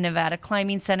tickets to the Nevada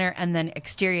Climbing Center, and then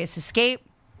Exterius Escape.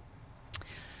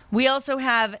 We also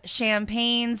have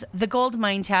Champagne's, the Gold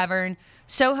Mine Tavern,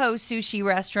 Soho Sushi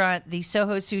Restaurant, the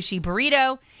Soho Sushi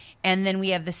Burrito, and then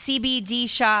we have the CBD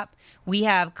Shop. We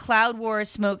have Cloud Wars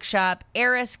Smoke Shop,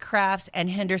 Eris Crafts, and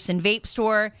Henderson Vape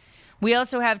Store. We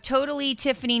also have Totally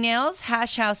Tiffany Nails,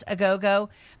 Hash House A-Go-Go,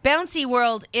 Bouncy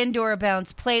World Indoor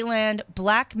Bounce Playland,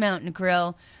 Black Mountain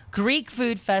Grill, Greek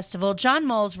Food Festival, John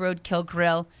Mull's Roadkill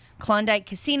Grill, Klondike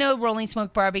Casino, Rolling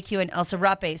Smoke Barbecue, and El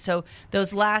Serape. So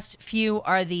those last few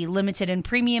are the limited and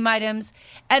premium items.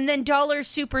 And then dollar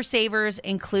super savers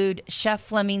include Chef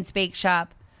Fleming's Bake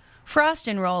Shop, Frost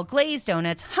and Roll, Glazed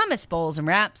Donuts, Hummus Bowls and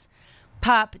Wraps,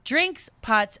 Pop Drinks,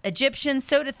 Pots, Egyptian,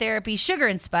 Soda Therapy, Sugar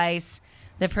and Spice,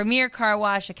 the Premier Car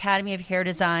Wash, Academy of Hair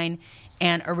Design,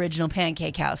 and Original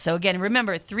Pancake House. So again,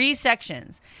 remember, 3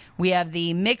 sections. We have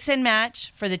the mix and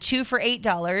match for the 2 for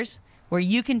 $8, where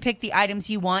you can pick the items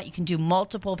you want. You can do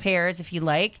multiple pairs if you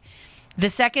like.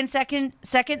 The second section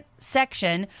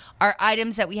are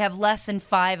items that we have less than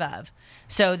 5 of.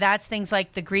 So that's things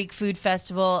like the Greek Food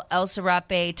Festival, El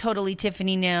Serape, Totally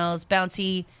Tiffany Nails,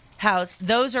 Bouncy House.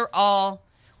 Those are all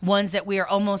ones that we are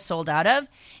almost sold out of.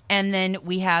 And then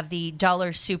we have the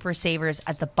dollar super savers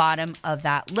at the bottom of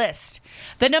that list.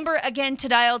 The number, again, to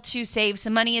dial to save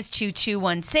some money is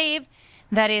 221-SAVE.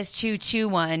 That is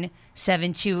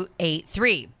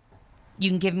 221-7283. You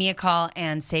can give me a call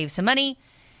and save some money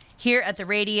here at the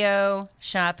Radio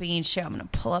Shopping Show. I'm going to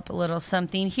pull up a little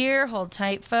something here. Hold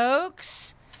tight,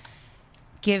 folks.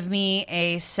 Give me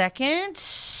a second.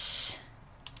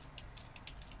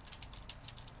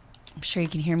 I'm sure you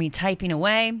can hear me typing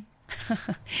away.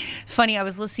 Funny, I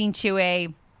was listening to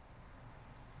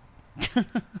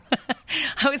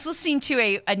I was listening to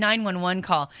a 911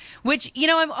 call, which,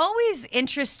 I'm always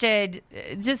interested,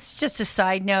 just a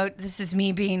side note, this is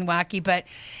me being wacky, but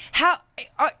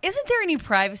isn't there any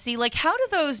privacy? Like, how do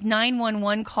those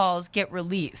 911 calls get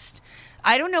released?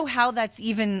 I don't know how that's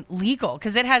even legal,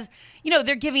 because it has,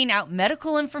 they're giving out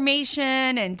medical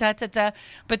information and da-da-da.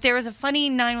 But there was a funny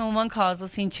 911 call I was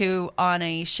listening to on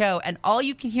a show, and all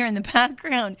you can hear in the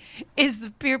background is the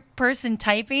person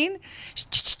typing.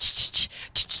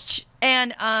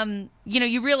 And,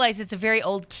 you realize it's a very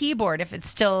old keyboard if it's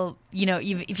still,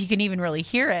 if you can even really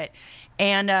hear it.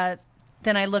 And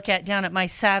then I look down at my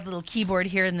sad little keyboard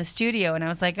here in the studio, and I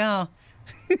was like, oh,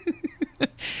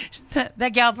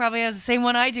 that gal probably has the same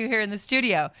one I do here in the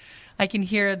studio. I can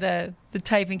hear the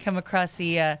typing come across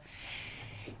the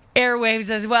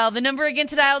airwaves as well. The number again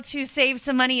to dial to save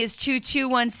some money is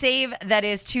 221-SAVE. That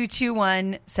is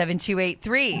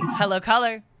 221-7283. Hello,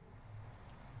 caller.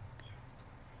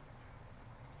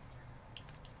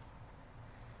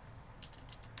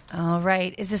 All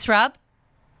right. Is this Rob?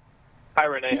 Hi,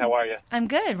 Renee. How are you? I'm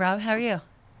good, Rob. How are you?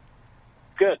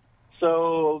 Good.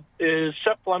 So is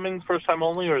Chef Fleming first time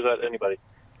only, or is that anybody?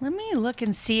 Let me look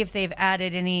and see if they've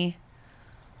added any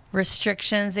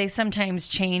restrictions. They sometimes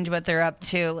change what they're up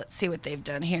to. Let's see what they've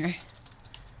done here.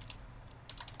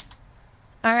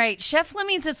 All right. Chef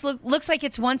Fleming's, looks like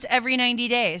it's once every 90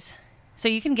 days. So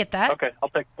you can get that. Okay. I'll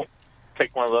take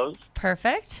one of those.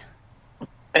 Perfect.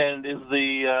 And is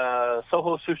the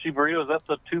Soho Sushi Burrito, is that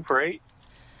the 2 for $8?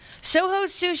 Soho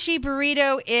Sushi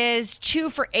Burrito is 2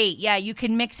 for $8. Yeah, you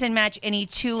can mix and match any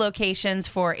 2 locations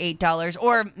for $8,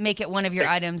 or make it one of your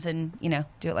items and, do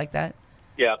it like that.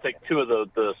 Yeah, I'll take 2 of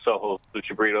the Soho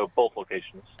Sushi Burrito, both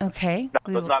locations. Okay.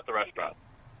 Not the restaurant.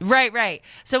 Right.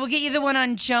 So we'll get you the one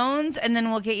on Jones, and then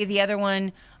we'll get you the other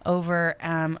one over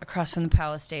across from the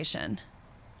Palace Station.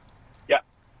 Yeah.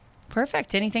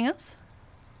 Perfect. Anything else?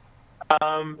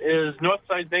 Is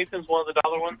Northside Nathan's one of the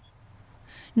dollar ones?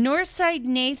 Northside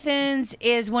Nathan's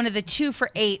is one of the 2 for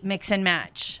 $8 mix and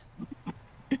match.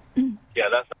 Yeah,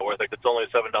 that's not worth it. It's only a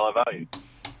 $7 value.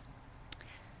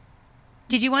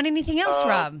 Did you want anything else,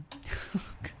 Rob?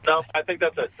 No, I think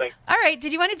that's it. Thanks. All right.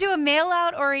 Did you want to do a mail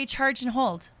out or a charge and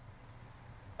hold?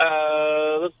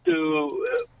 Let's do.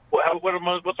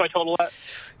 What's my total at?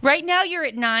 Right now you're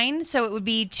at 9, so it would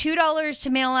be $2 to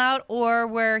mail out, or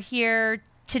we're here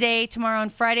today, tomorrow,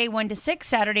 and Friday 1 to 6,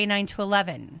 Saturday 9 to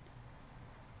 11.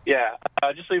 Yeah,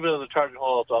 just leave it as a charge and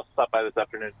hold. I'll stop by this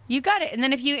afternoon. You got it. And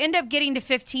then if you end up getting to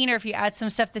 15, or if you add some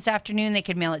stuff this afternoon, they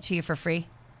could mail it to you for free.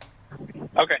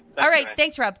 Okay. All right.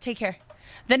 Thanks, Rob. Take care.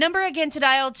 The number again to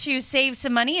dial to save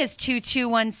some money is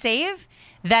 221-SAVE.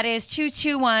 That is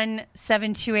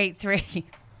 221-7283.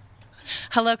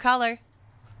 Hello, caller.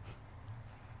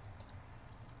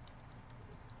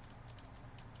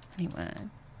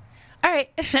 Anyone? All right.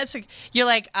 You're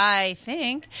like, I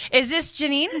think. Is this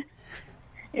Janine?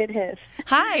 It is.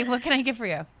 Hi. What can I get for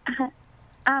you?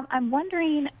 I'm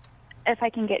wondering if I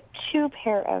can get 2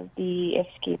 pair of the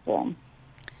escape room.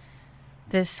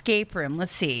 The escape room.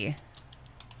 Let's see.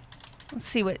 Let's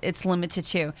see what it's limited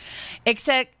to.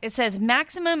 Except it says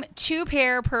maximum 2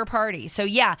 pair per party. So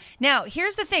yeah. Now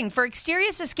here's the thing. For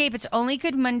Exterius Escape, it's only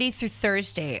good Monday through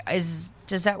Thursday.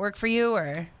 Does that work for you,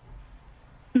 or?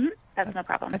 Mm-hmm. That's no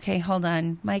problem. Okay, hold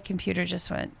on. My computer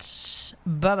just went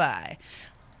bye-bye.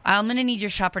 I'm going to need your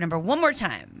shopper number one more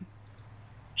time.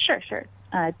 Sure.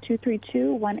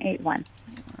 232181.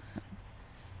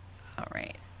 All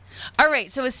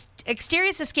right. So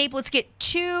Exterius Escape, let's get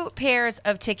 2 pairs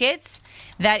of tickets.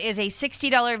 That is a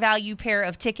 $60 value pair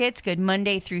of tickets, good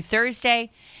Monday through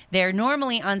Thursday. They're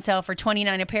normally on sale for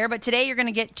 $29 a pair, but today you're going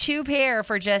to get 2 pair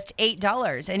for just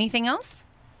 $8. Anything else?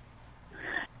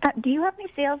 Do you have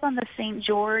any sales on the St.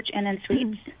 George Inn and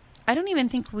Suites? I don't even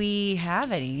think we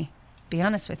have any, be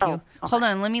honest with you. Okay. Hold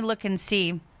on, let me look and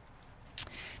see.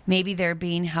 Maybe they're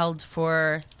being held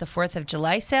for the 4th of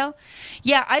July sale.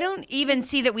 Yeah, I don't even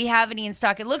see that we have any in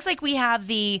stock. It looks like we have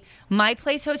the My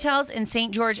Place hotels in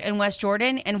St. George and West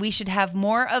Jordan, and we should have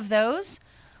more of those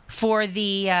for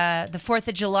the 4th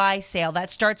of July sale. That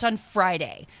starts on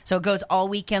Friday, so it goes all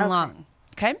weekend long.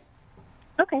 Okay?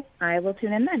 Okay, I will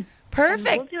tune in then. Perfect.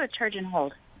 And we'll do a charge and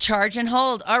hold. Charge and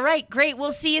hold. All right, great.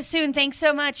 We'll see you soon. Thanks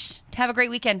so much. Have a great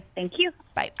weekend. Thank you.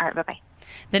 Bye. All right, bye-bye.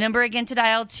 The number again to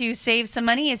dial to save some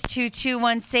money is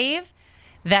 221-SAVE.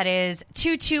 That is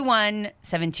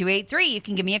 221-7283. You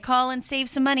can give me a call and save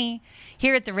some money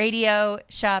here at the Radio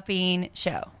Shopping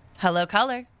Show. Hello,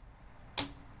 caller.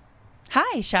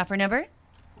 Hi, shopper number.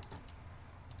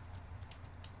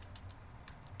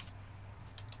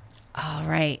 All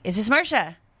right. Is this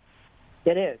Marcia?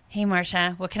 It is. Hey,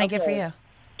 Marcia. What can I get for you?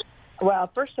 Well,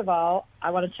 first of all, I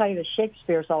want to tell you the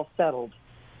Shakespeare's all settled.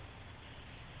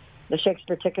 The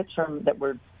Shakespeare tickets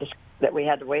that we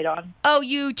had to wait on. Oh,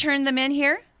 you turned them in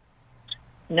here?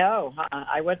 No,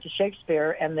 I went to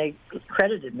Shakespeare and they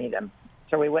credited me them.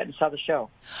 So we went and saw the show.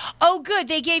 Oh, good.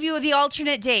 They gave you the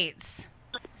alternate dates.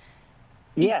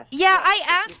 Yes. Yeah, I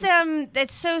asked them.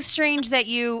 It's so strange that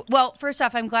well, first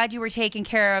off, I'm glad you were taken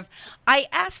care of. I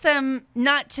asked them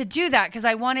not to do that because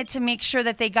I wanted to make sure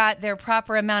that they got their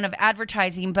proper amount of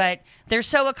advertising, but they're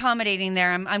so accommodating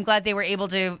there. I'm glad they were able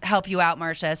to help you out,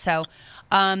 Marcia. So,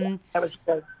 that was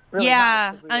really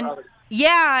yeah, nice.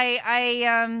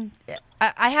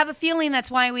 I have a feeling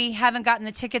that's why we haven't gotten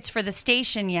the tickets for the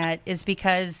station yet, is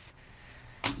because,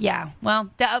 well,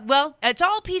 it's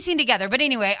all piecing together. But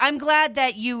anyway, I'm glad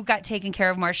that you got taken care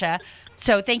of, Marcia.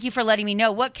 So thank you for letting me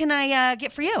know. What can I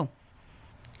get for you?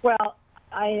 Well,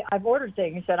 I've ordered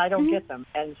things and I don't get them.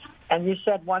 And you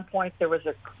said one point there was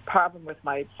a problem with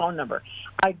my phone number.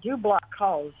 I do block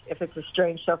calls if it's a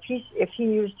strange. So if he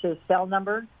used his cell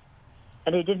number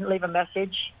and he didn't leave a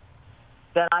message,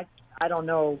 then I don't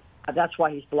know. That's why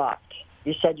he's blocked.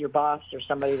 You said your boss or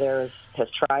somebody there has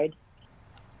tried.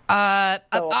 I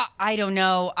don't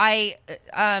know.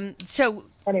 So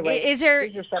anyway, is there?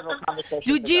 These are several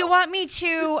conversations. Do you want me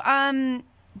to?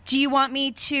 Do you want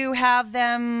me to have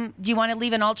them? Do you want to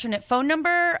leave an alternate phone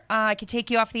number? I could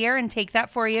take you off the air and take that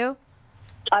for you.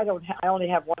 I don't. I only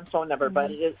have one phone number,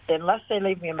 but unless they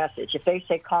leave me a message, if they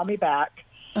say call me back,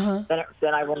 then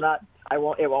I will not.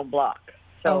 It won't block.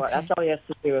 So that's all he has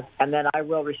to do, and then I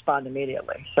will respond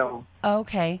immediately. So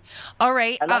okay, all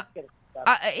right.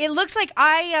 It looks like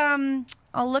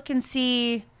I'll look and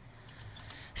see.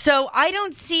 So I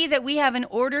don't see that we have an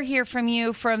order here from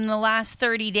you from the last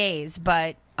 30 days,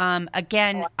 but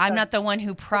again, I'm not the one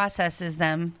who processes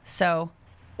them. So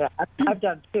yeah, I've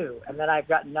done 2, and then I've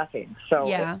gotten nothing.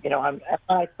 So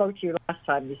I spoke to you last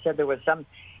time. You said there was some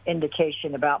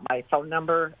indication about my phone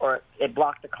number, or it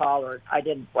blocked the call, or I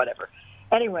didn't, whatever.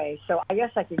 Anyway, so I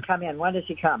guess I can come in. When does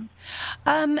he come?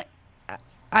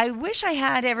 I wish I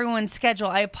had everyone's schedule.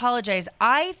 I apologize.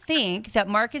 I think that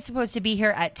Mark is supposed to be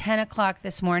here at 10 o'clock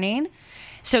this morning.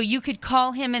 So you could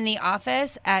call him in the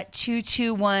office at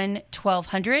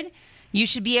 221-1200. You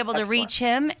should be able to reach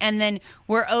him. And then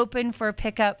we're open for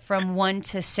pickup from 1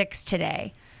 to 6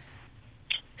 today.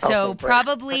 So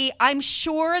probably, I'm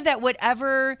sure that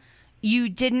whatever you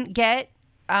didn't get,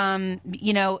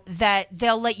 that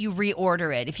they'll let you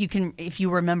reorder it if you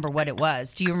remember what it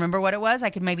was. Do you remember what it was? I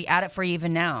could maybe add it for you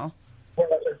even now. Well,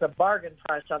 there's a bargain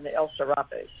price on the El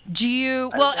Serapes. Do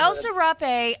you? Well, El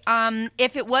Serape,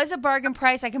 if it was a bargain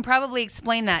price, I can probably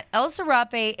explain that. El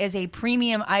Serape is a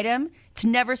premium item. It's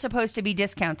never supposed to be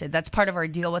discounted. That's part of our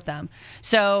deal with them.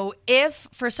 So if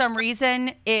for some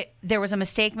reason there was a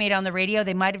mistake made on the radio,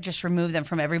 they might have just removed them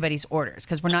from everybody's orders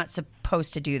because we're not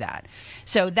supposed to do that.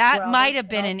 So that might have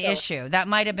been an issue. That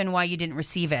might have been why you didn't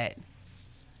receive it.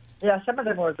 Yeah, some of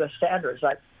them were the standards,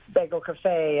 like Bagel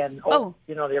Cafe and the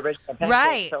original pancakes.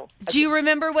 Right. So do you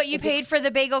remember what you paid for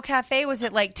the Bagel Cafe? Was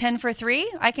it like 10 for 3?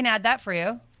 I can add that for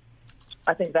you.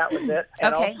 I think that was it.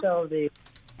 And okay. Also the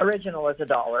original is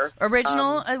 $1.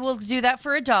 Original, we'll do that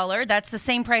for $1. That's the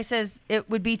same price as it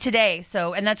would be today.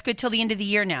 So, and that's good till the end of the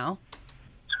year now.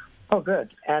 Oh,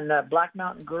 good. And Black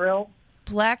Mountain Grill.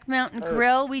 Black Mountain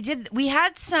Grill. We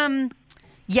had some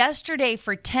yesterday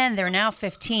for 10. They're now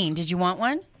 15. Did you want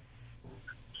one?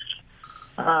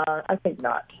 I think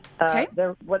not. Okay.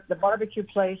 The barbecue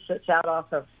place that's out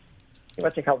off of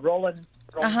what's it called? Rolling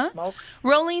Smoke.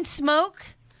 Rolling Smoke.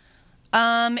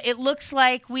 It looks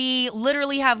like we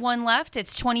literally have one left.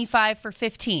 It's 25 for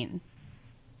 15.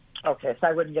 Okay, so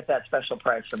I wouldn't get that special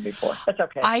price from before. That's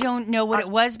okay. I don't know what it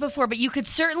was before, but you could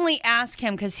certainly ask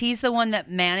him because he's the one that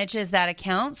manages that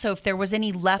account. So if there was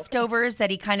any leftovers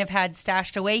that he kind of had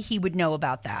stashed away, he would know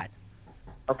about that.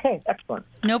 Okay, excellent.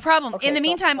 No problem. Okay, in the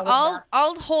meantime,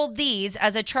 I'll hold these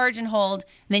as a charge and hold.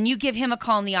 Then you give him a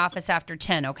call in the office after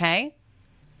 10, okay?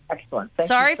 Excellent.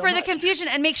 Sorry you so for much. the confusion.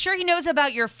 And make sure he knows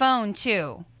about your phone,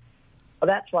 too. Well,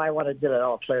 that's why I want to get it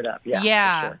all cleared up. Yeah.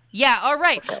 Yeah. Sure. Yeah. All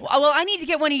right. Okay. Well, I need to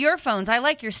get one of your phones. I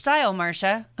like your style,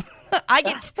 Marcia. I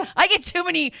get too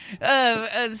many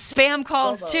spam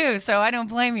calls, too, so I don't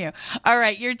blame you. All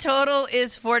right. Your total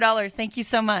is $4. Thank you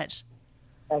so much.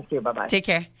 Thank you. Bye-bye. Take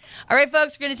care. All right,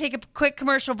 folks, we're going to take a quick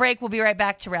commercial break. We'll be right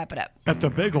back to wrap it up. At the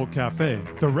Bagel Cafe,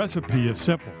 the recipe is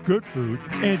simple, good food,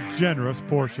 and generous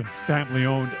portions. Family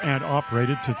owned and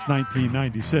operated since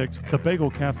 1996, the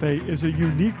Bagel Cafe is a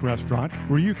unique restaurant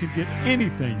where you can get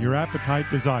anything your appetite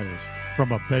desires.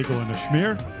 From a bagel and a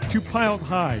schmear to piled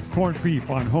high corned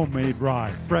beef on homemade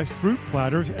rye, fresh fruit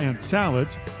platters and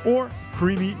salads, or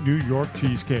creamy New York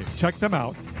cheesecake. Check them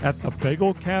out at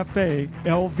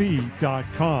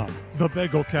thebagelcafeLV.com. The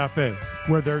Bagel Cafe,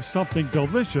 where there's something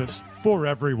delicious for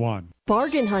everyone.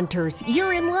 Bargain hunters,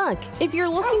 you're in luck. If you're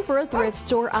looking for a thrift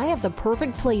store, I have the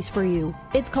perfect place for you.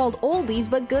 It's called Oldies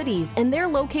But Goodies, and they're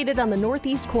located on the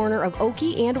northeast corner of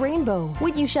Oakey and Rainbow.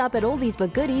 When you shop at Oldies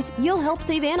But Goodies, you'll help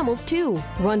save animals too.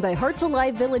 Run by Hearts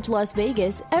Alive Village Las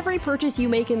Vegas, every purchase you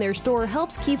make in their store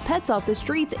helps keep pets off the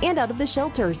streets and out of the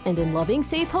shelters and in loving,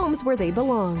 safe homes where they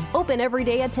belong. Open every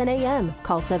day at 10 a.m.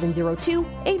 Call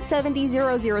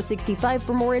 702-870-0065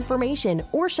 for more information,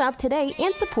 or shop today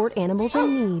and support animals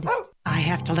in need. I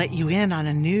have to let you in on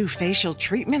a new facial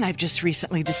treatment I've just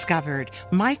recently discovered.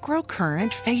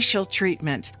 Microcurrent facial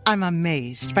treatment. I'm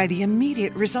amazed by the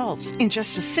immediate results in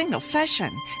just a single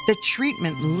session. The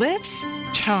treatment lifts,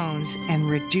 tones, and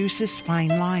reduces fine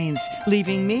lines,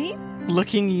 leaving me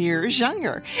looking years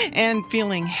younger and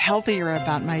feeling healthier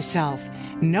about myself.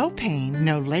 No pain,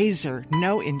 no laser,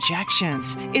 no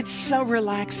injections. It's so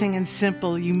relaxing and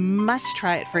simple. You must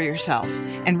try it for yourself.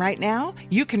 And right now,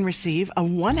 you can receive a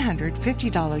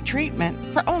 $150 treatment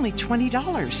for only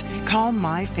 $20. Call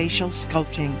My Facial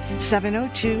Sculpting,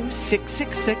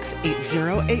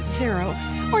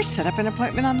 702-666-8080, or set up an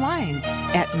appointment online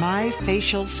at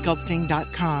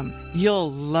myfacialsculpting.com.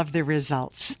 You'll love the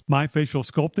results. My Facial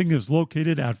Sculpting is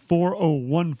located at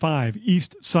 4015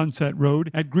 East Sunset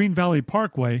Road at Green Valley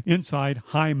Parkway inside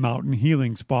High Mountain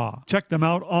Healing Spa. Check them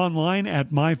out online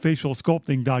at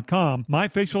myfacialsculpting.com. My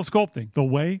Facial Sculpting, the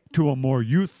way to a more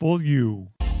youthful you.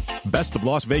 Best of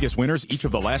Las Vegas winners each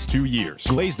of the last 2 years.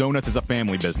 Glazed Donuts is a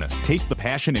family business. Taste the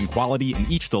passion and quality in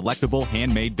each delectable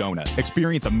handmade donut.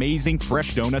 Experience amazing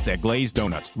fresh donuts at Glazed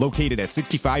Donuts, located at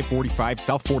 6545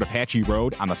 South Fort Apache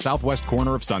Road on the southwest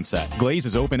corner of Sunset. Glaze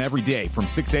is open every day from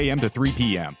 6 a.m. to 3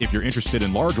 p.m. If you're interested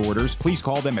in large orders, please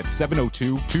call them at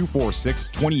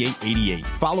 702-246-2888.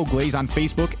 Follow Glaze on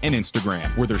Facebook and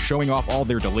Instagram, where they're showing off all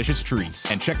their delicious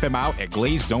treats. And check them out at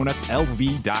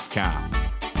glazedonutslv.com.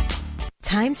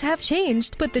 Times have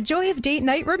changed, but the joy of date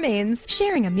night remains.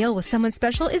 Sharing a meal with someone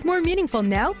special is more meaningful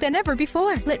now than ever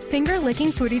before. Let Finger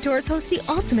Licking Foodie Tours host the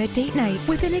ultimate date night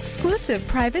with an exclusive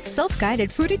private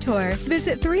self-guided foodie tour.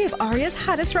 Visit 3 of Aria's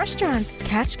hottest restaurants.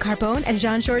 Catch Carbone and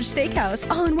Jean-Georges Steakhouse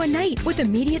all in one night with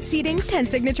immediate seating, 10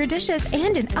 signature dishes,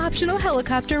 and an optional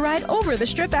helicopter ride over the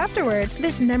strip afterward.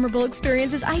 This memorable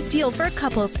experience is ideal for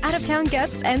couples, out-of-town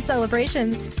guests, and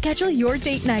celebrations. Schedule your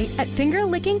date night at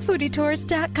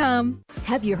fingerlickingfoodietours.com.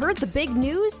 Have you heard the big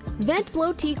news? Vent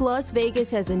Blotique Las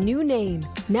Vegas has a new name.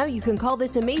 Now you can call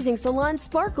this amazing salon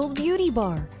Sparkles Beauty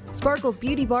Bar. Sparkles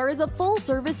Beauty Bar is a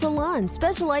full-service salon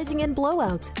specializing in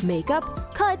blowouts,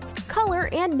 makeup, cuts, color,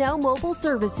 and now mobile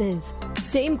services.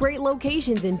 Same great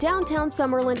locations in downtown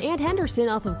Summerlin and Henderson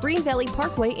off of Green Valley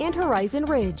Parkway and Horizon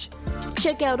Ridge.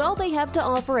 Check out all they have to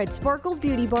offer at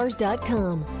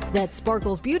sparklesbeautybars.com. That's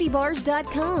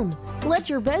sparklesbeautybars.com. Let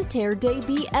your best hair day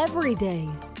be every day.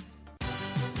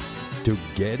 To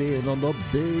get in on the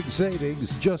big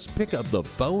savings, just pick up the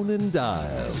phone and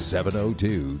dial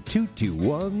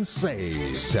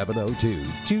 702-221-SAVE,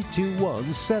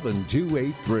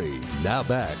 702-221-7283. Now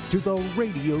back to the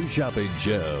Radio Shopping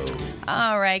Show.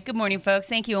 All right. Good morning, folks.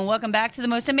 Thank you, and welcome back to the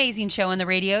most amazing show on the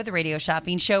Radio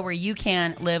Shopping Show, where you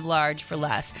can live large for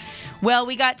less. Well,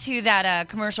 we got to that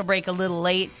commercial break a little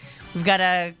late. We've got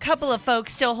a couple of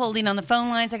folks still holding on the phone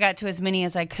lines. I got to as many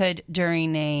as I could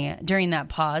during that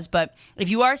pause. But if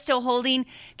you are still holding,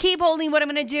 keep holding. What I'm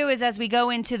going to do is, as we go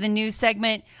into the news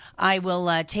segment, I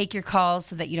will take your calls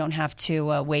so that you don't have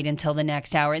to wait until the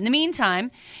next hour. In the meantime,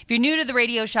 if you're new to the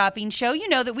Radio Shopping Show, you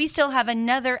know that we still have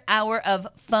another hour of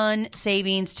fun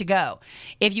savings to go.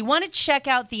 If you want to check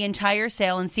out the entire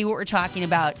sale and see what we're talking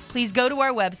about, please go to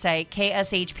our website,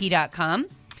 kshp.com.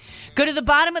 Go to the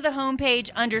bottom of the homepage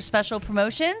under special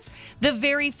promotions. The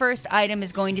very first item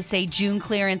is going to say June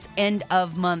clearance, end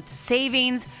of month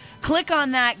savings. Click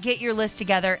on that, get your list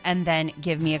together, and then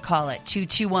give me a call at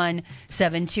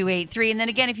 221-7283. And then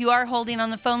again, if you are holding on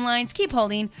the phone lines, keep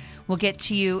holding. We'll get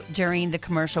to you during the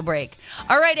commercial break.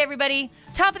 All right, everybody.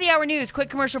 Top of the hour news, quick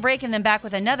commercial break, and then back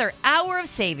with another hour of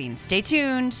savings. Stay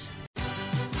tuned.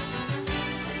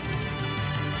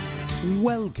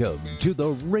 Welcome to the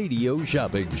Radio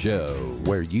Shopping Show,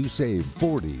 where you save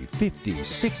 40, 50,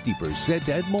 60%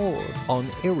 and more on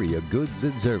area goods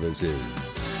and services.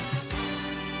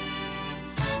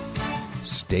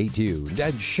 Stay tuned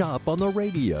and shop on the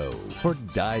radio for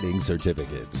dining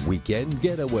certificates, weekend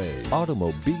getaway,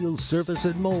 automobile service,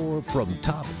 and more from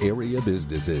top area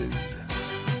businesses.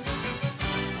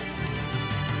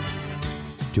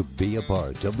 To be a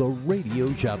part of the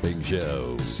Radio Shopping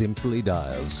Show, simply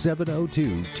dial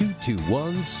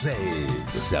 702-221-SAVE.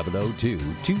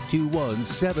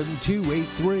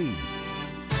 702-221-7283.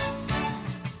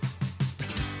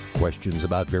 Questions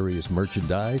about various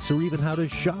merchandise or even how to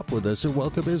shop with us are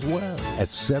welcome as well at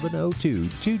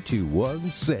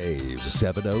 702-221-SAVE.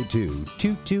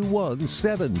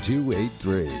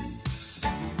 702-221-7283.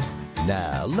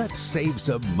 Now, let's save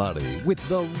some money with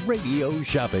the Radio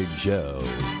Shopping Show.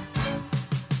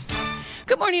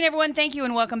 Good morning, everyone. Thank you,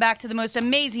 and welcome back to the most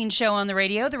amazing show on the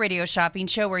Radio Shopping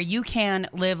Show, where you can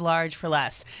live large for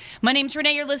less. My name's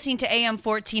Renee. You're listening to AM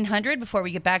 1400. Before we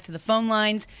get back to the phone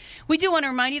lines, we do want to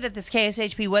remind you that this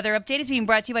KSHP weather update is being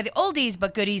brought to you by the Oldies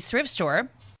But Goodies thrift store.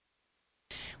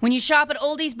 When you shop at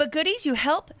Oldies But Goodies, you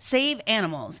help save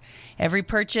animals. Every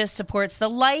purchase supports the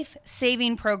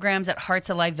life-saving programs at Hearts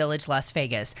Alive Village, Las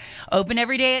Vegas. Open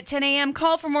every day at 10 a.m.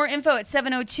 Call for more info at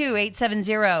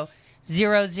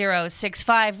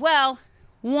 702-870-0065. Well,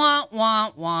 wah,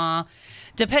 wah, wah.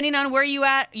 Depending on where you're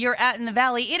at in the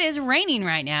valley, it is raining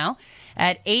right now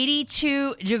at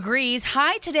 82 degrees.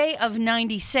 High today of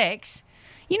 96.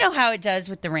 You know how it does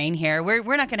with the rain here.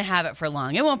 We're not going to have it for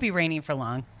long. It won't be raining for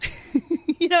long.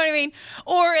 You know what I mean?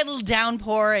 Or it'll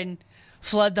downpour and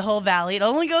flood the whole valley. It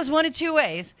only goes one of two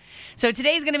ways. So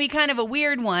today's going to be kind of a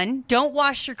weird one. Don't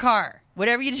wash your car.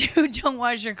 Whatever you do, don't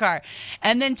wash your car.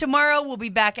 And then tomorrow we'll be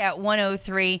back at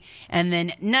 103 and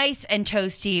then nice and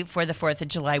toasty for the 4th of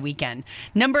July weekend.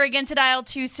 Number again to dial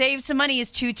to save some money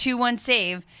is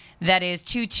 221-SAVE. That is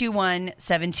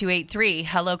 221-7283.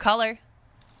 Hello, caller.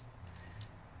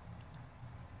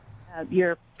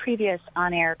 Your previous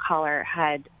on-air caller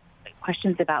had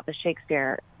questions about the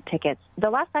Shakespeare tickets.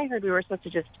 The last I heard, we were supposed to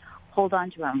just hold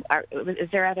on to them. Is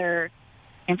there other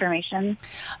information?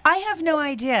 I have no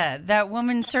idea. That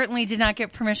woman certainly did not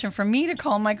get permission from me to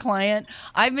call my client.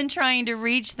 I've been trying to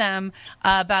reach them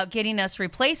about getting us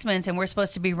replacements, and we're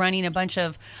supposed to be running a bunch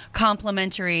of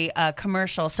complimentary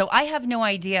commercials. So I have no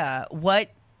idea what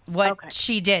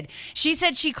she did. She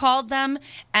said she called them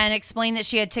and explained that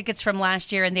she had tickets from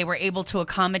last year and they were able to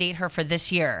accommodate her for this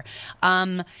year.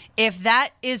 If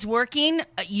that is working,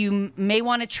 you may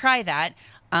want to try that.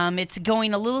 It's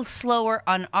going a little slower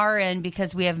on our end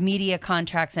because we have media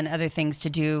contracts and other things to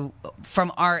do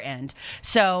from our end.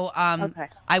 So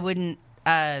I wouldn't...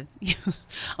 I'm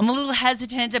a little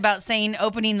hesitant about saying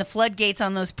opening the floodgates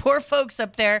on those poor folks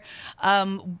up there,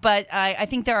 but I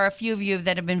think there are a few of you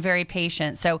that have been very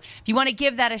patient. So if you want to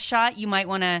give that a shot, you might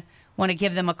want to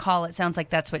give them a call. It sounds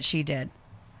like that's what she did.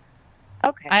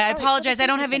 Okay. I apologize. I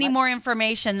don't have any more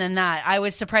information than that. I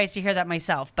was surprised to hear that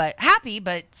myself, but happy,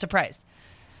 but surprised.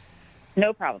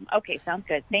 No problem. Okay, sounds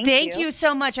good. Thank you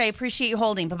so much. I appreciate you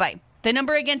holding. Bye-bye. The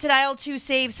number again to dial to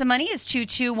save some money is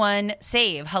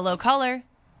 221-SAVE. Hello, caller.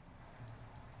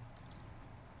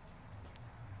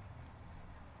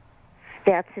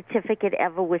 That certificate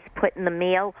ever was put in the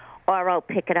mail, or I'll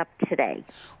pick it up today.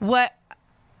 What,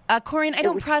 Corinne? I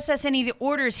don't process any of the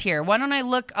orders here. Why don't I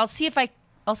look? I'll see if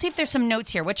there's some notes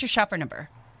here. What's your shopper number?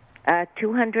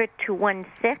 200-216.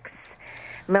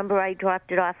 Remember, I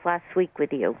dropped it off last week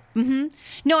with you. Mm-hmm.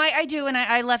 No, I do, and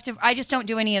I left it. I just don't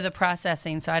do any of the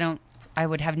processing, so I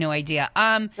would have no idea.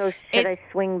 So should I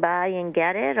swing by and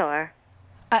get it, or?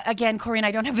 Again, Corinne,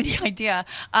 I don't have any idea.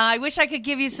 I wish I could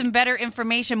give you some better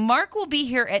information. Mark will be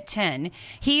here at 10.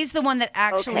 He's the one that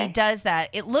actually does that.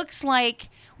 It looks like,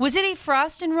 was it a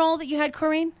Frost and Roll that you had,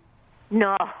 Corinne?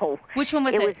 No. Which one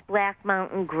was it? It was Black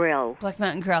Mountain Grill. Black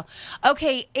Mountain Grill.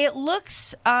 Okay, it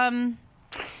looks,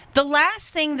 the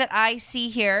last thing that I see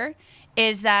here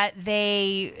is that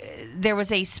there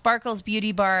was a Sparkles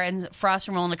Beauty Bar and Frost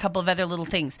and Roll and a couple of other little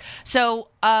things. So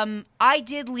I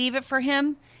did leave it for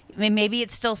him. I mean, maybe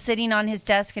it's still sitting on his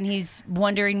desk and he's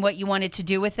wondering what you wanted to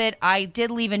do with it. I did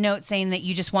leave a note saying that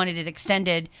you just wanted it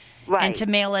extended and to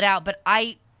mail it out. But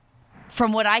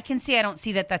from what I can see, I don't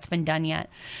see that that's been done yet.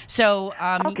 So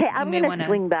okay, I'm going to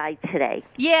swing by today.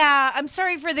 Yeah, I'm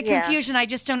sorry for the confusion. I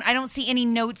don't see any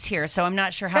notes here, so I'm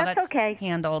not sure how that's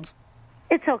handled.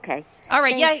 It's okay. All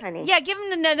right, Thanks, honey. Yeah, give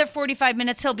him another 45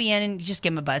 minutes. He'll be in, and just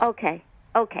give him a buzz. Okay.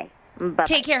 Bye-bye.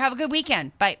 Take care. Have a good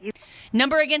weekend. Bye.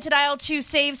 Number again to dial to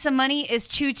save some money is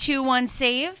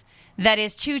 221-SAVE. That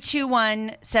is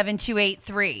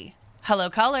 221-7283. Hello,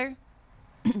 caller.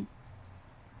 Well,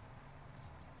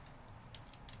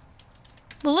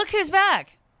 look who's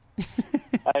back.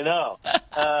 I know.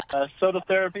 Soda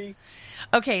therapy.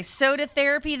 Okay, soda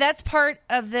therapy. That's part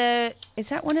of the... Is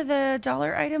that one of the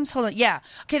dollar items? Hold on. Yeah.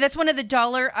 Okay, that's one of the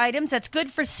dollar items. That's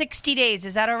good for 60 days.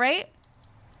 Is that all right?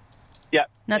 Yeah.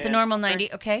 Not the normal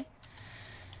 90. Okay.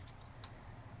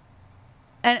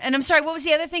 And I'm sorry, what was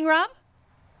the other thing, Rob?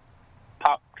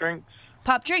 Pop drinks.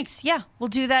 Pop drinks. Yeah, we'll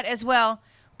do that as well.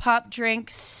 Pop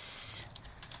drinks.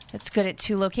 That's good at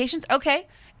 2 locations. Okay.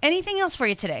 Anything else for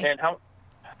you today? And how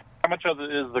much of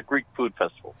it is the Greek Food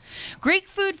Festival? Greek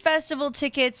Food Festival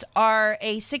tickets are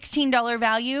a $16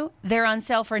 value. They're on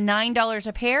sale for $9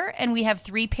 a pair, and we have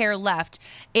 3 pair left.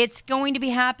 It's going to be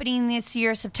happening this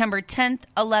year, September 10th,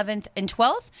 11th, and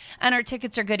 12th, and our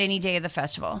tickets are good any day of the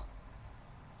festival.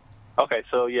 Okay,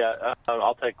 so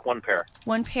I'll take 1 pair.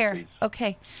 1 pair. Please.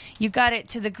 Okay. You got it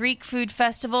to the Greek Food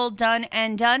Festival. Done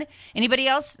and done. Anybody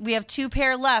else? We have 2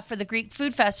 pair left for the Greek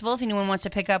Food Festival if anyone wants to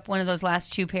pick up one of those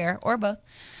last 2 pair or both.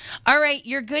 All right,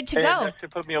 you're good to go. That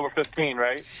should put me over 15,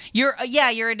 right? You're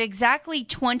at exactly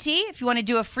 20. If you want to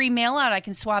do a free mail out, I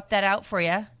can swap that out for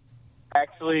you.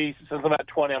 Actually, since I'm at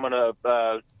 20, I'm going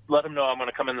to let him know I'm going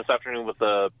to come in this afternoon with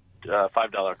a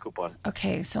 $5 coupon.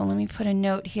 Okay, so let me put a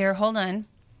note here. Hold on.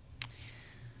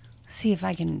 See if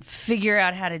I can figure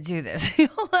out how to do this.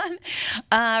 Hold on.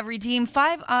 Redeem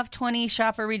 5 off 20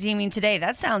 shopper redeeming today.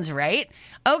 That sounds right.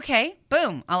 Okay,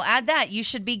 boom. I'll add that. You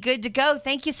should be good to go.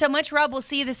 Thank you so much, Rob. We'll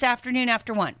see you this afternoon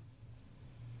after 1.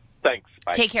 Thanks.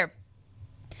 Bye. Take care.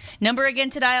 Number again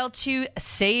to dial to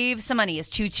save some money is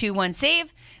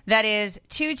 221-SAVE. That is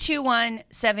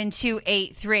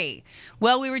 221-7283.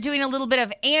 Well, we were doing a little bit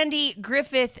of Andy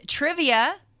Griffith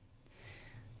trivia,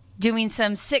 doing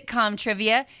some sitcom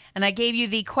trivia, and I gave you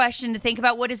the question to think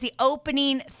about. What is the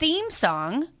opening theme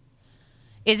song?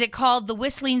 Is it called The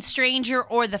Whistling Stranger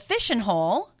or The Fishing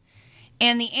Hole?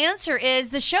 And the answer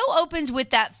is the show opens with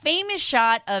that famous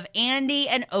shot of Andy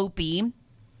and Opie,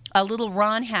 a little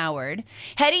Ron Howard,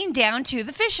 heading down to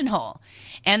the fishing hole.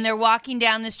 And they're walking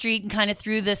down the street and kind of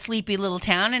through the sleepy little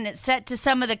town, and it's set to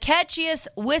some of the catchiest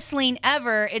whistling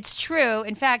ever. It's true.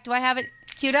 In fact, do I have it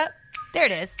queued up? There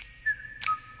it is.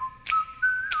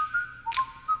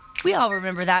 We all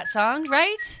remember that song,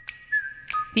 right?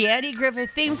 The Andy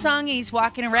Griffith theme song. He's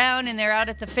walking around, and they're out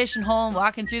at the fishing hole and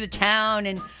walking through the town,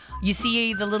 and you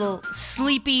see the little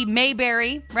sleepy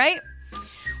Mayberry, right?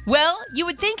 Well, you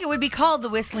would think it would be called The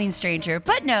Whistling Stranger,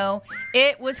 but no,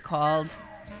 it was called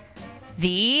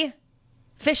The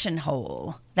Fishing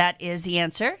Hole. That is the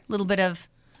answer. A little bit of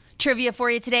trivia for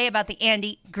you today about the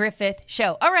Andy Griffith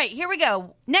Show. All right, here we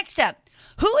go. Next up,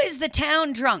 who is the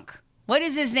town drunk? What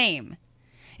is his name?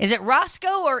 Is it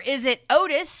Roscoe or is it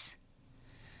Otis?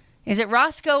 Is it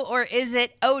Roscoe or is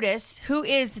it Otis? Who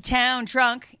is the town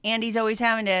drunk? Andy's always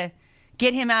having to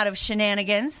get him out of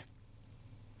shenanigans.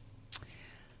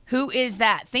 Who is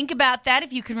that? Think about that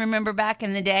if you can remember back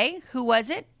in the day. Who was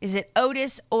it? Is it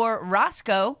Otis or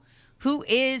Roscoe? Who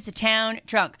is the town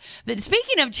drunk?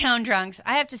 Speaking of town drunks,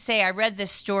 I have to say I read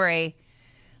this story,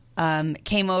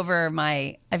 came over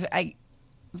my... I've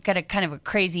got a kind of a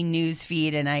crazy news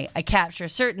feed, and I capture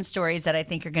certain stories that I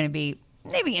think are going to be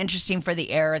maybe interesting for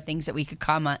the air, or things that we could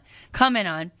comment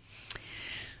on.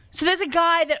 So there's a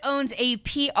guy that owns a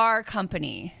PR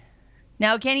company.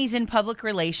 Now, again, he's in public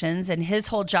relations, and his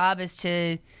whole job is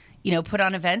to, put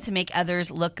on events and make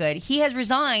others look good. He has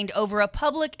resigned over a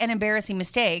public and embarrassing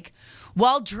mistake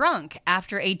while drunk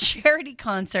after a charity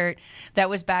concert that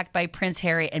was backed by Prince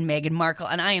Harry and Meghan Markle.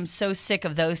 And I am so sick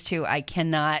of those two. I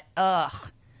cannot,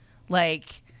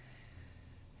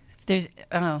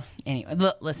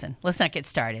 anyway, listen, let's not get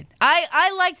started.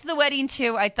 I liked the wedding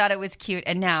too. I thought it was cute,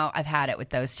 and now I've had it with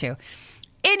those two.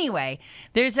 Anyway,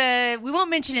 we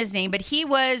won't mention his name, but he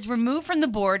was removed from the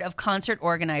board of concert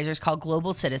organizers called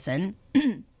Global Citizen.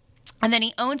 And then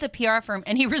he owns a PR firm,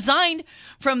 and he resigned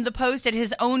from the post at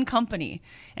his own company.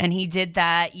 And he did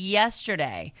that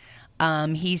yesterday.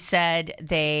 He said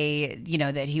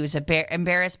that he was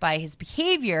embarrassed by his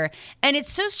behavior. And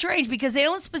it's so strange because they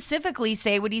don't specifically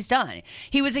say what he's done.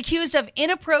 He was accused of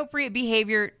inappropriate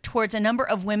behavior towards a number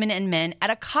of women and men at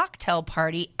a cocktail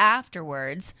party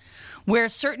afterwards, where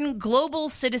certain Global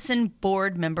Citizen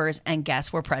board members and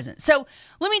guests were present. So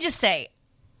let me just say,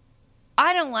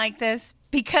 I don't like this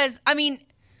because,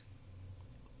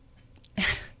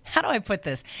 how do I put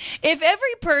this? If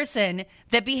every person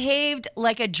that behaved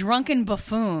like a drunken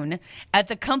buffoon at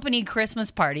the company Christmas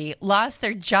party lost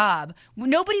their job,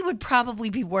 nobody would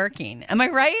probably be working. Am I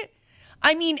right?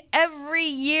 Every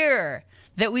year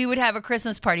that we would have a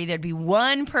Christmas party, there'd be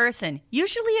one person,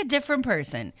 usually a different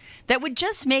person, that would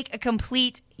just make a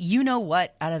complete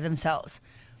you-know-what out of themselves,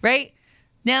 right?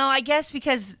 Now, I guess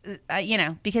because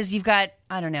you've got,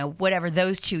 whatever,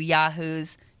 those two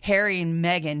yahoos, Harry and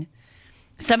Meghan,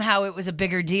 somehow it was a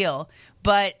bigger deal.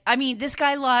 But, this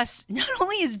guy lost not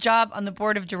only his job on the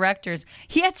board of directors,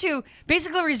 he had to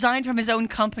basically resign from his own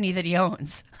company that he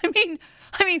owns.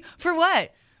 For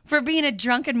what? for being a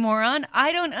drunken moron.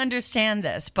 I don't understand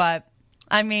this, but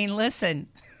I mean, listen,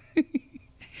 the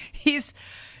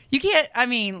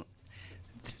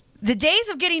days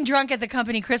of getting drunk at the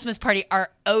company Christmas party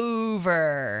are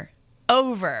over.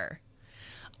 I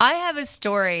have a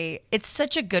story. It's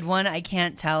such a good one. I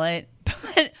can't tell it,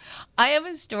 but I have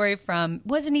a story from,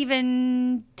 wasn't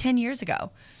even 10 years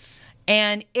ago.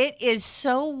 And it is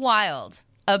so wild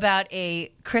about a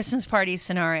Christmas party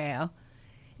scenario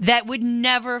that would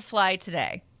never fly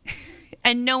today.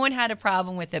 And no one had a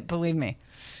problem with it, believe me.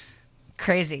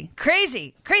 Crazy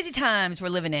times we're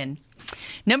living in.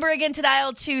 Number again to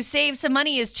dial to save some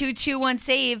money is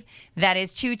 221-SAVE. That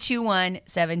is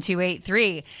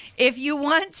 221-7283. If you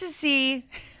want to see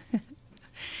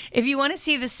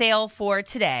the sale for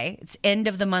today, it's end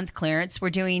of the month clearance. We're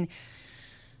doing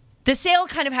the sale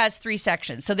kind of has 3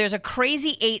 sections. So there's a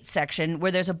Crazy 8 section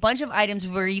where there's a bunch of items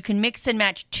where you can mix and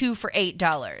match 2 for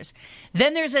 $8.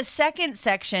 Then there's a second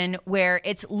section where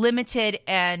it's limited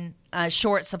and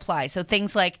short supply. So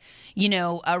things like,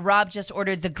 Rob just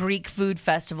ordered the Greek Food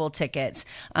Festival tickets.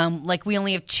 We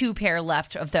only have 2 pair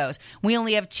left of those. We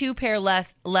only have 2 pair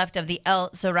left of the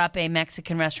El Zarape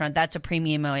Mexican restaurant. That's a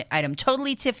premium item.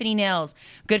 Totally Tiffany nails.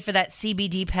 Good for that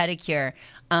CBD pedicure.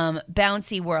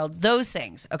 Bouncy World. Those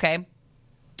things. Okay.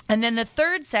 And then the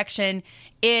third section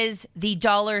is the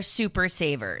dollar super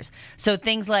savers. So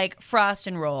things like Frost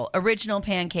and Roll, Original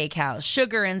Pancake House,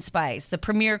 Sugar and Spice, the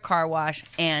Premier Car Wash,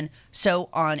 and so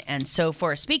on and so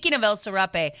forth. Speaking of El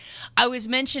Zarape, I was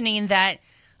mentioning that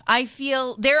I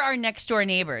feel they're our next door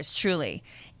neighbors, truly.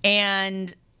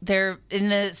 And they're in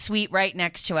the suite right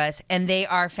next to us, and they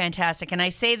are fantastic. And I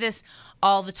say this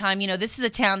all the time. This is a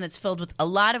town that's filled with a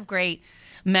lot of great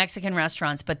Mexican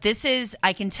restaurants, but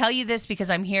I can tell you this because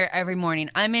I'm here every morning.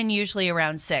 I'm in usually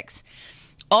around 6.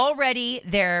 Already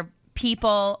their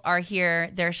people are here,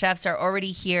 their chefs are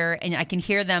already here, and I can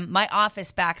hear them. My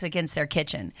office backs against their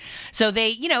kitchen. So they,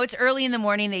 it's early in the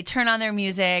morning, they turn on their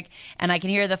music, and I can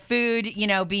hear the food,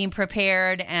 being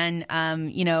prepared, and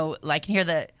I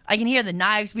can hear the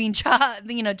knives being chopped,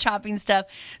 chopping stuff.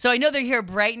 So I know they're here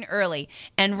bright and early.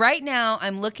 And right now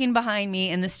I'm looking behind me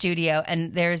in the studio,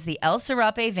 and there's the El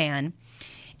Zarape van,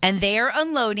 and they are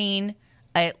unloading.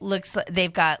 It looks like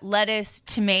they've got lettuce,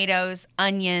 tomatoes,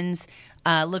 onions,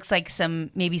 looks like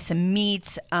maybe some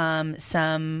meats,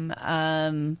 some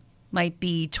might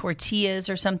be tortillas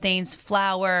or something,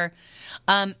 flour.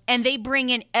 And they bring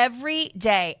in every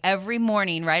day, every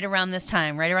morning, right around this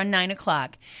time, right around 9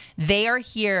 o'clock. They are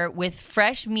here with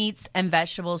fresh meats and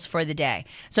vegetables for the day.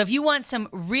 So if you want some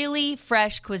really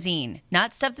fresh cuisine,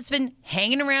 not stuff that's been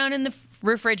hanging around in the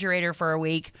refrigerator for a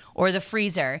week or the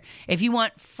freezer, if you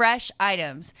want fresh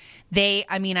items, I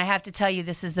have to tell you,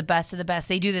 this is the best of the best.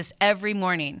 They do this every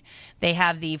morning. They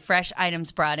have the fresh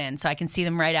items brought in, so I can see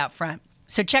them right out front.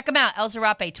 So check them out. El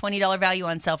Zarape, $20 value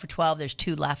on sale for $12. There's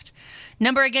 2 left.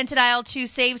 Number again to dial to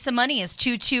save some money is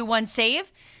 221-SAVE.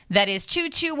 That is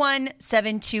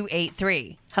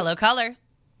 221-7283. Hello, caller.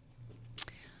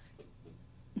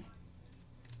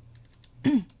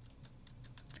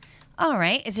 All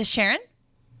right. Is this Sharon?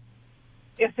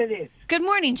 Yes, it is. Good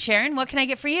morning, Sharon. What can I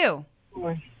get for you?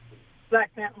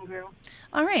 Black Mountain Grill.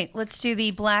 All right, let's do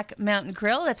the Black Mountain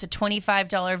Grill. That's a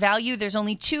 $25 value. There's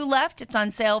only 2 left. It's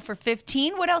on sale for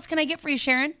 $15. What else can I get for you,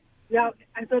 Sharon? No,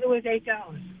 I thought it was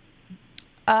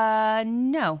 $8.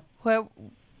 No.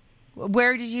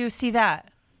 Where did you see that?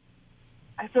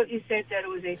 I thought you said that it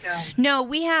was $8. No,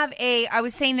 we have I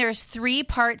was saying there's 3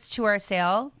 parts to our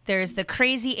sale. There's the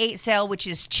Crazy 8 sale, which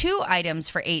is 2 items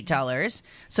for $8.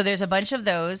 So there's a bunch of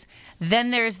those. Then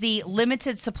there's the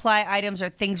limited supply items or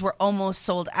things we're almost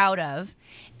sold out of.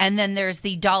 And then there's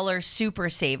the dollar super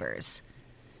savers.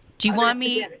 Do you want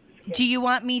me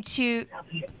to?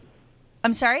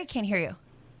 I'm sorry, I can't hear you.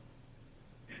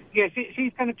 Yeah,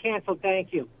 she's going to cancel.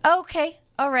 Thank you. Okay.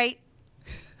 All right.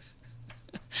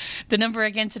 The number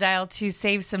again to dial to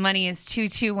save some money is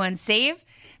 221-SAVE.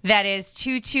 That is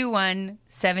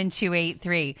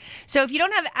 221-7283. So if you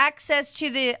don't have access to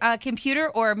the computer,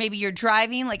 or maybe you're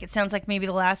driving, like it sounds like maybe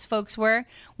the last folks were,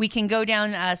 we can go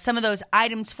down some of those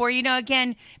items for you. Now,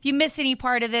 again, if you miss any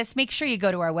part of this, make sure you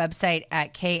go to our website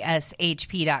at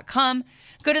kshp.com.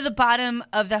 Go to the bottom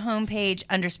of the homepage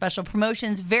under special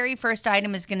promotions. Very first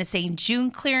item is going to say June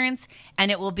clearance,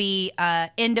 and it will be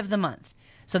end of the month.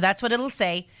 So that's what it'll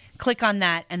say. Click on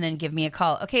that and then give me a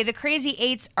call. Okay, the Crazy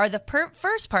 8s are the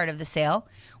first part of the sale,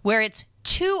 where it's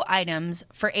 2 items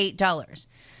for $8.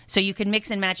 So you can mix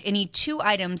and match any 2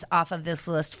 items off of this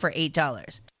list for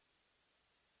 $8.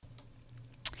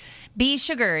 Be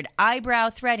Sugared,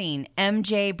 Eyebrow Threading,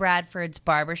 MJ Bradford's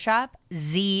Barbershop,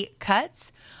 Z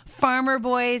Cuts, Farmer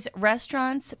Boys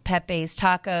Restaurants, Pepe's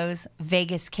Tacos,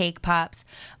 Vegas Cake Pops,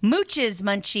 Mooch's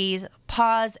Munchies,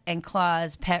 Paws and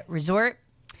Claws Pet Resort,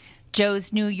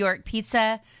 Joe's New York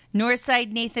Pizza,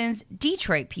 Northside Nathan's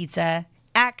Detroit Pizza,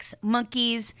 Axe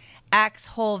Monkeys, Axe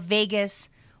Hole Vegas,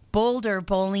 Boulder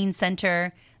Bowling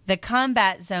Center, the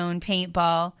Combat Zone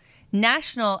Paintball,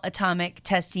 National Atomic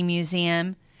Testing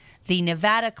Museum, the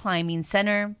Nevada Climbing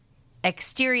Center,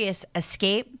 Exterius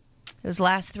Escape. Those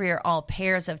last three are all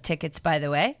pairs of tickets, by the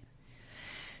way.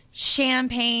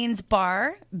 Champagne's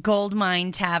Bar, Gold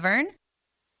Mine Tavern,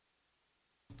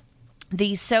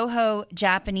 the Soho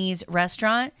Japanese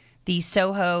Restaurant, the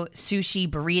Soho Sushi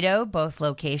Burrito, both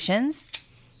locations,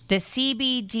 the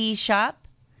CBD Shop,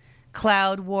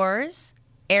 Cloud Wars,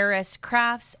 Eris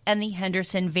Crafts, and the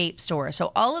Henderson Vape Store.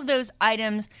 So all of those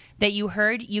items that you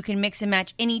heard, you can mix and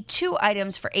match any two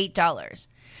items for $8.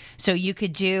 So you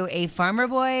could do a Farmer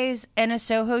Boys and a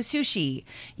Soho Sushi.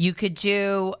 You could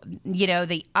do,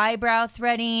 the eyebrow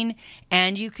threading,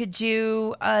 and you could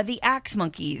do the Axe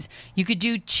Monkeys. You could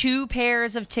do 2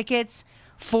 pairs of tickets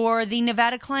for the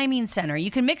Nevada Climbing Center.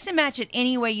 You can mix and match it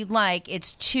any way you'd like.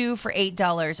 It's 2 for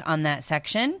 $8 on that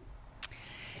section.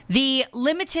 The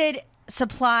limited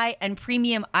supply and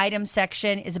premium item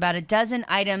section is about a dozen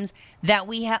items that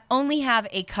we only have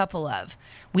a couple of.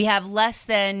 We have less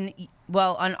than,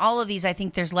 on all of these, I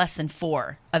think there's less than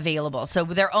 4 available. So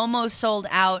they're almost sold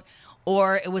out,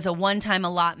 or it was a one-time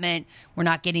allotment. We're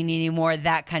not getting any more,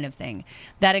 that kind of thing.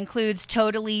 That includes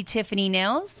Totally Tiffany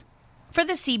Nails for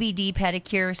the CBD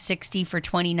pedicure, $60 for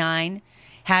 $29.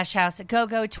 Hash House at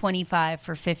Go-Go, $25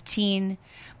 for $15.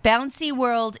 Bouncy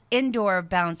World Indoor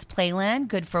Bounce Playland,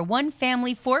 good for one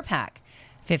family 4-pack,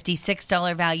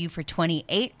 $56 value for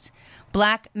 $28.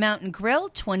 Black Mountain Grill,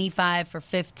 $25 for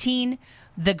 $15.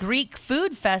 The Greek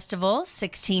Food Festival,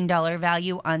 $16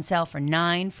 value, on sale for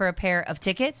 $9 for a pair of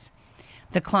tickets.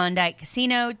 The Klondike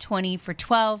Casino, $20 for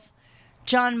 $12.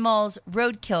 John Mull's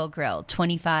Roadkill Grill,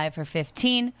 $25 for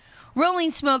 $15.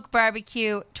 Rolling Smoke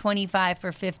Barbecue, $25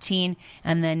 for $15.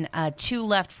 And then 2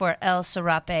 left for El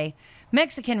Serape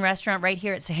Mexican restaurant right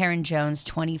here at Saharan Jones,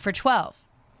 $20 for $12.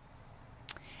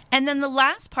 And then the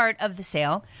last part of the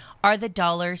sale are the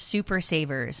Dollar Super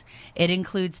Savers. It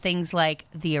includes things like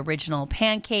the Original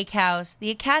Pancake House, the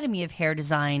Academy of Hair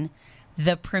Design,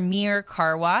 the Premier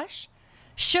Car Wash,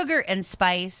 Sugar and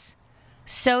Spice,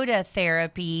 Soda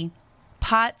Therapy,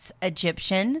 Potts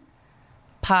Egyptian,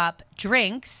 Pop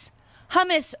Drinks,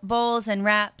 Hummus Bowls and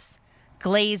Wraps,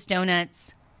 Glazed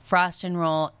Donuts, Frost and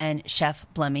Roll, and Chef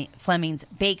Fleming's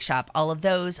Bake Shop. All of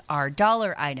those are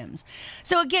dollar items.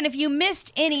 So again, if you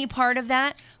missed any part of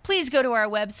that, please go to our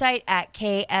website at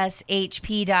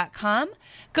kshp.com.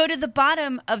 Go to the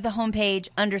bottom of the homepage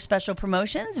under special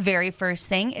promotions. Very first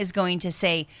thing is going to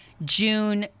say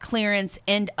June clearance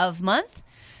end of month.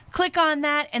 Click on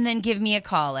that and then give me a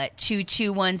call at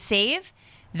 221-SAVE.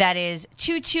 That is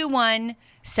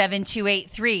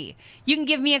 221-7283. You can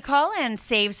give me a call and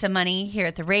save some money here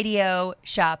at the Radio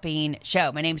Shopping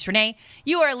Show. My name's Renee.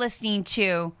 You are listening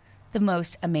to the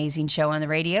most amazing show on the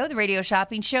Radio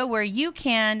Shopping Show, where you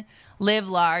can live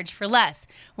large for less.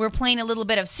 We're playing a little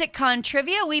bit of sitcom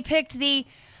trivia. We picked the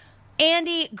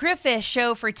Andy Griffith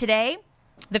Show for today.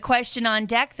 The question on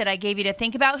deck that I gave you to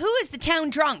think about: who is the town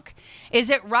drunk? Is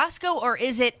it Roscoe or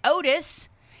is it Otis?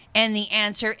 And the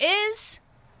answer is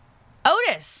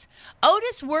Otis.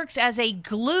 Otis works as a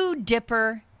glue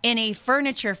dipper in a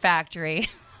furniture factory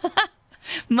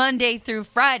Monday through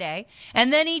Friday,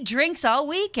 and then he drinks all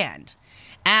weekend.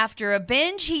 After a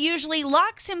binge, he usually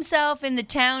locks himself in the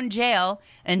town jail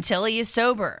until he is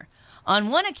sober. On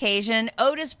one occasion,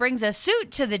 Otis brings a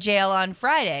suit to the jail on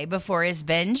Friday before his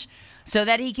binge so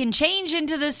that he can change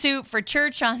into the suit for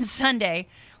church on Sunday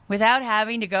without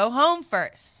having to go home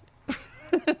first.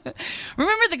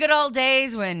 Remember the good old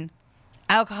days when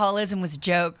alcoholism was a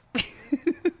joke?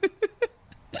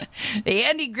 The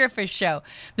Andy Griffith Show.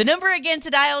 The number again to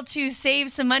dial to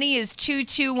save some money is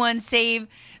 221-SAVE.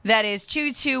 That is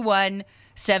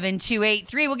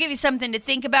 221-7283. We'll give you something to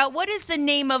think about. What is the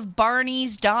name of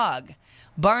Barney's dog?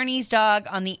 Barney's dog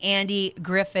on the Andy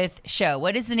Griffith Show.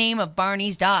 What is the name of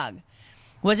Barney's dog?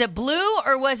 Was it Blue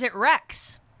or was it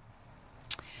Rex?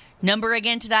 Number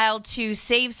again to dial to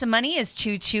save some money is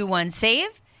 221-SAVE.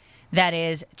 That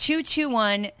is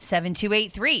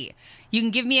 221-7283. You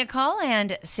can give me a call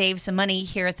and save some money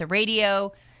here at the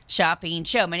Radio Shopping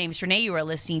Show. My name is Renee. You are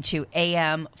listening to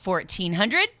AM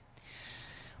 1400.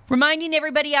 Reminding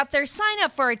everybody out there, sign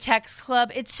up for our text club.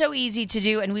 It's so easy to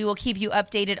do, and we will keep you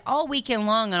updated all weekend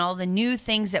long on all the new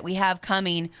things that we have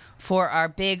coming for our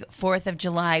big 4th of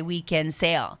July weekend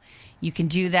sale. You can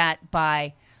do that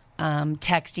by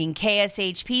texting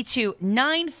KSHP to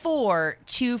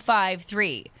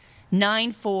 94253.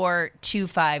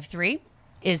 94253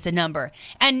 is the number.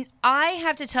 And I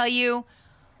have to tell you,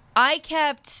 I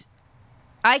kept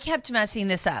messing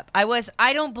this up.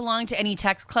 I don't belong to any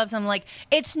text clubs. I'm like,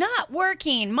 it's not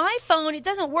working. My phone, it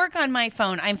doesn't work on my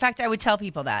phone. In fact, I would tell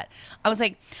people that. I was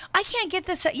like, I can't get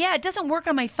this. Yeah, it doesn't work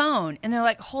on my phone. And they're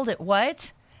like, hold it,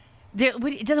 what?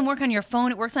 It doesn't work on your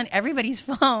phone. It works on everybody's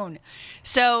phone.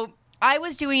 So I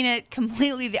was doing it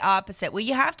completely the opposite. What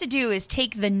you have to do is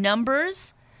take the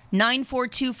numbers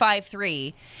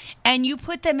 94253 and you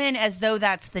put them in as though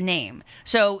that's the name.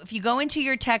 So if you go into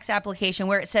your text application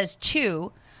where it says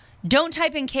 2, don't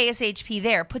type in KSHP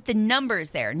there. Put the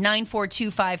numbers there,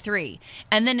 94253.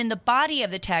 And then in the body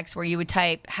of the text where you would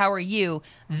type, how are you,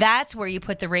 that's where you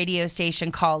put the radio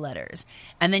station call letters.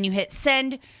 And then you hit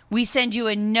send. We send you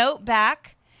a note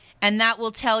back, and that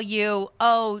will tell you,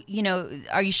 oh,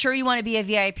 are you sure you want to be a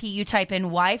VIP? You type in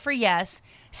Y for yes,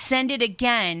 send it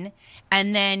again,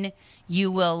 and then you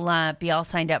will be all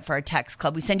signed up for our text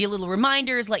club. We send you little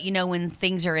reminders, let you know when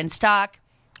things are in stock,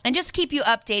 and just keep you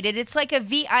updated. It's like a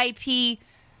VIP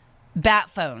bat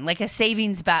phone, like a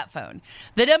savings bat phone.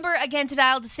 The number, again, to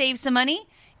dial to save some money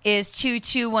is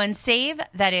 221-SAVE.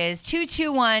 That is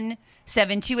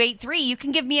 221-7283. You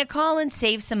can give me a call and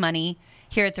save some money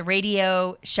here at the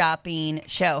Radio Shopping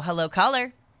Show. Hello,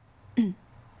 caller.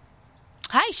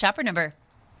 Hi, shopper number.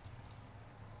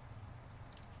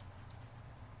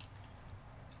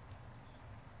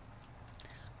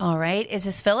 All right. Is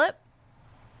this Philip?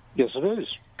 Yes, it is.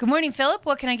 Good morning, Philip.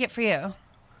 What can I get for you?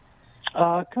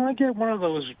 Can I get one of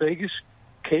those Vegas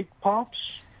cake pops?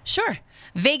 Sure.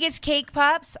 Vegas cake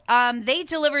pops. They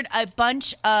delivered a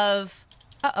bunch of...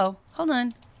 Uh-oh. Hold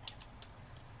on.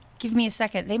 Give me a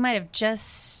second. They might have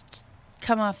just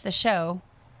come off the show.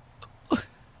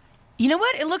 You know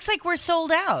what? It looks like we're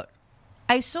sold out.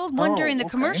 I sold one during the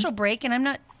commercial break, and I'm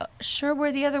not sure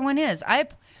where the other one is.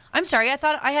 I'm sorry. I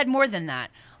thought I had more than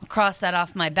that. I'll cross that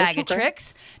off my bag of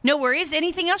tricks. No worries.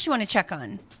 Anything else you want to check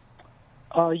on?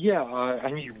 I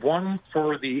need one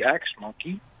for the Axe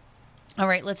Monkey. All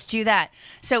right, let's do that.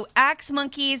 So Axe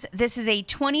Monkeys, this is a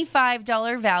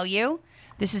 $25 value.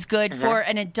 This is good for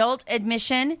an adult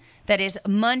admission that is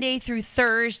Monday through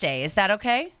Thursday. Is that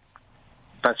okay?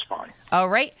 That's fine. All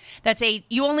right.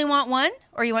 You only want one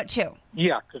or you want two?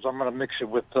 Yeah, because I'm going to mix it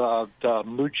with the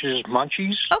Mooch's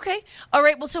Munchies. Okay. All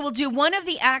right. Well, so we'll do one of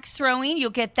the axe throwing.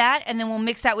 You'll get that, and then we'll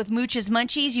mix that with Mooch's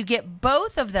Munchies. You get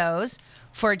both of those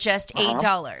for just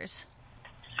 $8.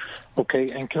 Okay,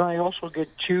 and can I also get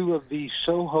two of the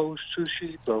Soho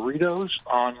Sushi Burritos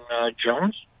on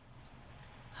Jones?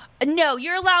 No,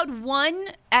 you're allowed one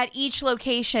at each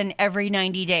location every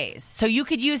 90 days. So you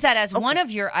could use that as one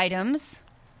of your items.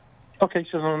 Okay,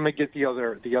 so then I'm going to get the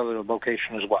other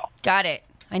location as well. Got it.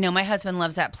 I know my husband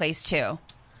loves that place too.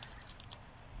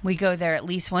 We go there at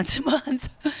least once a month.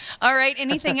 All right,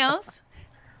 anything else?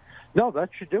 No, that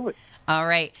should do it. All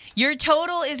right. Your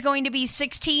total is going to be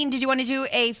 $16. Did you want to do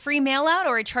a free mail out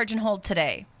or a charge and hold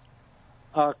today?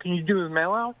 Can you do the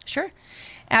mail out? Sure.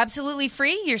 Absolutely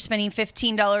free. You're spending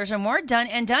 $15 or more. Done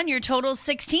and done. Your total is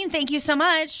 $16. Thank you so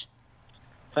much.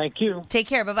 Thank you. Take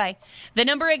care. Bye-bye. The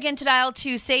number again to dial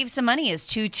to save some money is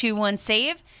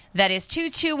 221-SAVE. That is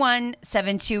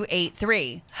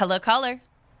 221-7283. Hello, caller.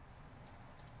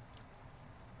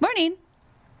 Morning.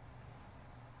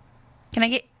 Can I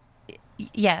get...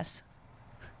 Yes.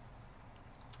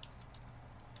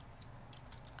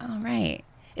 All right.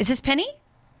 Is this Penny?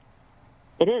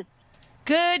 It is.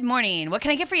 Good morning. What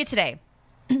can I get for you today?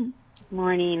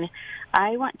 Morning.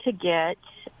 I want to get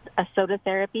a soda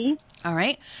therapy. All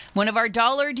right. One of our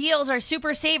dollar deals, our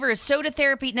Super Savers soda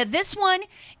therapy. Now, this one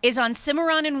is on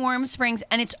Cimarron and Warm Springs,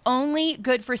 and it's only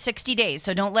good for 60 days,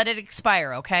 so don't let it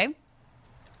expire, okay?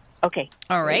 Okay.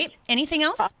 All right. Great. Anything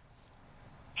else?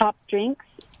 Pop drinks.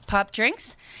 Pop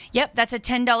drinks. Yep, that's a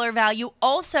 $10 value.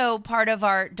 Also part of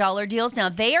our dollar deals. Now,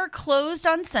 they are closed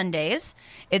on Sundays.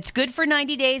 It's good for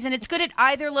 90 days, and it's good at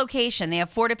either location. They have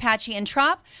Fort Apache and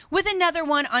Trop with another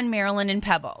one on Maryland and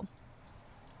Pebble.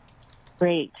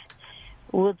 Great.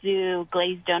 We'll do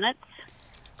glazed donuts.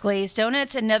 Glazed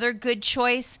donuts, another good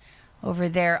choice over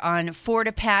there on Fort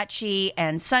Apache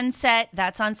and Sunset.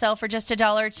 That's on sale for just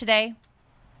 $1 today.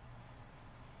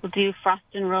 We'll do frost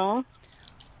and roll.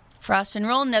 Frost and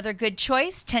roll, another good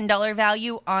choice. $10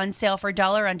 value on sale for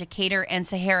 $1 on Decatur and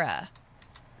Sahara.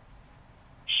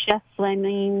 Chef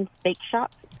Fleming's Bake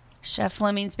Shop. Chef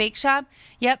Fleming's Bake Shop.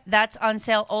 Yep, that's on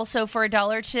sale also for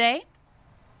 $1 today.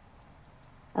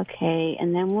 Okay,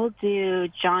 and then we'll do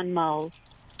John Mull's.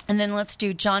 And then let's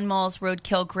do John Mull's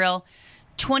Roadkill Grill.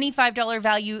 $25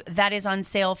 value. That is on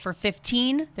sale for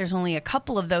 $15. There's only a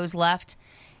couple of those left.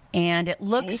 And it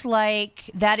looks like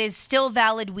that is still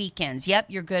valid weekends. Yep,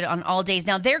 you're good on all days.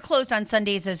 Now, they're closed on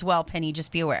Sundays as well, Penny.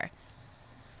 Just be aware.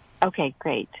 Okay,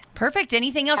 great. Perfect.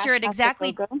 Anything else? You're at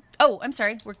exactly... Oh, I'm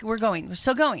sorry. We're going. We're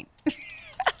still going.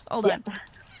 Hold on.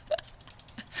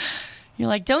 You're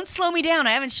like, don't slow me down.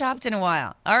 I haven't shopped in a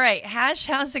while. All right. Hash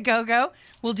House A Go-Go.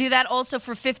 We'll do that also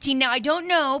for $15. Now, I don't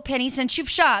know, Penny, since you've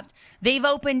shopped, they've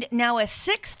opened now a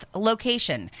 6th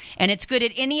location, and it's good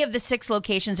at any of the 6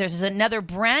 locations. There's another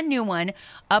brand new one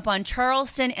up on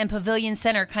Charleston and Pavilion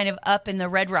Center, kind of up in the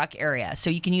Red Rock area,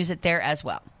 so you can use it there as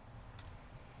well.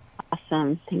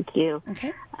 Awesome. Thank you.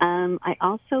 Okay. I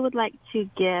also would like to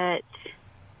get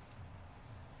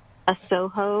a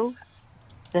Soho,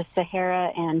 the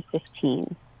Sahara, and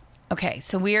 15. Okay,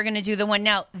 so we are going to do the one.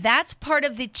 Now, that's part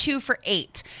of the 2 for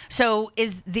 $8. So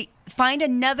find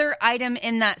another item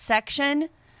in that section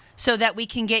so that we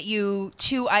can get you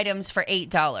 2 items for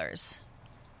 $8.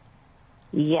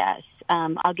 Yes.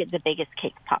 I'll get the biggest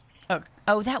cake pops.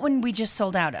 Oh, that one we just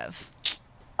sold out of.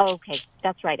 Okay,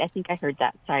 that's right. I think I heard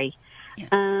that. Sorry.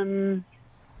 Yeah.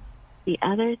 The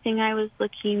other thing I was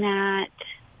looking at...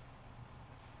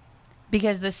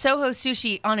 Because the Soho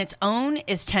sushi on its own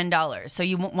is $10. So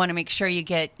you want to make sure you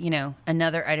get,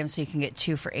 another item so you can get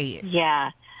 2 for $8.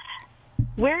 Yeah.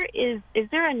 Where is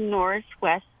there a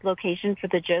Northwest location for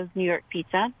the Joe's New York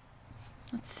Pizza?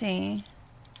 Let's see.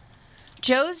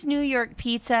 Joe's New York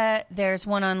Pizza, there's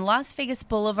one on Las Vegas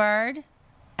Boulevard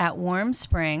at Warm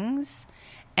Springs.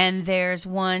 And there's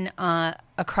one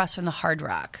across from the Hard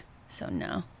Rock. So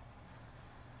no.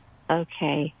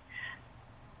 Okay.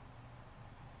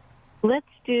 Let's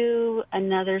do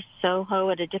another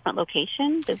Soho at a different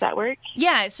location. Does that work?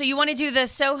 Yeah, so you want to do the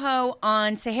Soho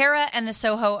on Sahara and the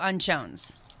Soho on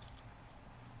Jones.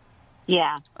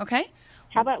 Yeah. Okay.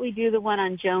 How about we do the one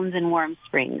on Jones and Warm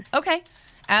Springs? Okay,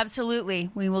 absolutely.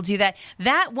 We will do that.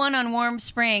 That one on Warm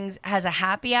Springs has a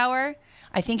happy hour.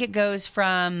 I think it goes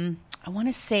from, I want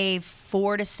to say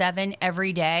 4 to 7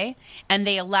 every day, and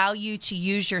they allow you to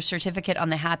use your certificate on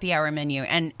the happy hour menu,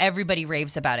 and everybody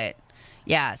raves about it.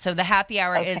 Yeah, so the happy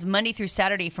hour is Monday through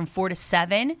Saturday from 4 to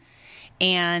 7,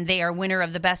 and they are winner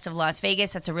of the Best of Las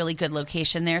Vegas. That's a really good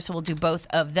location there, so we'll do both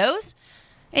of those.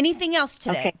 Anything else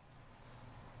today? Okay.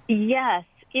 Yes.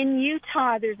 In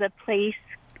Utah, there's a place,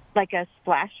 like a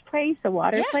splash place, a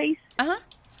water place. Uh-huh.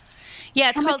 Yeah,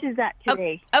 it's How called... much is that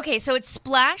today? Okay, so it's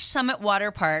Splash Summit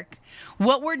Water Park.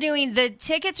 What we're doing, the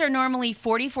tickets are normally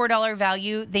 $44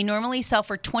 value. They normally sell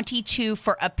for $22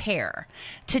 for a pair.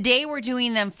 Today we're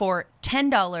doing them for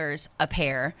 $10 a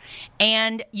pair,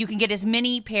 and you can get as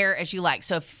many pair as you like.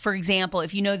 So, for example,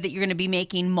 if you know that you're going to be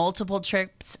making multiple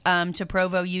trips to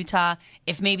Provo, Utah,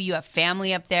 if maybe you have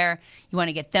family up there, you want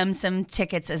to get them some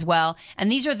tickets as well. And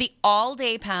these are the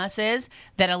all-day passes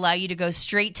that allow you to go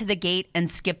straight to the gate and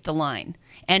skip the line.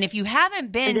 And if you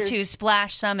haven't been to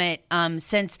Splash Summit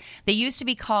since they used to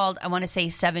be called, I want to say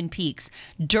 7 Peaks,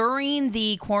 during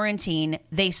the quarantine,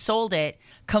 they sold it,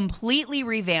 completely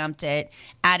revamped it,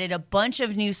 added a bunch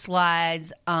of new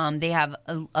slides. They have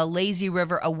a lazy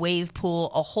river, a wave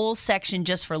pool, a whole section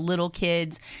just for little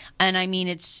kids. And I mean,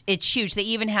 it's huge. They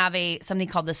even have something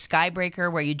called the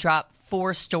Skybreaker where you drop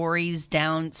 4 stories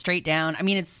down, straight down. I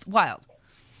mean, it's wild.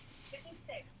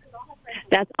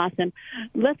 That's awesome.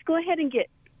 Let's go ahead and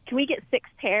can we get 6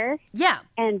 pair? Yeah.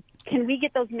 And can we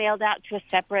get those mailed out to a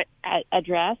separate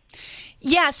address?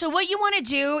 Yeah, so what you want to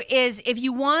do is if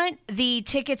you want the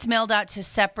tickets mailed out to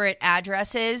separate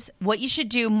addresses, what you should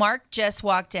do, Mark just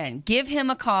walked in. Give him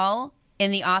a call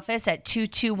in the office at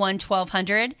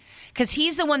 221-1200 because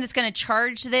he's the one that's going to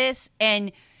charge this,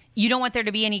 and you don't want there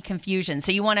to be any confusion.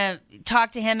 So you want to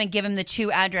talk to him and give him the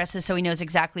 2 addresses so he knows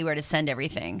exactly where to send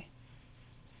everything.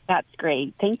 That's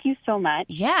great. Thank you so much.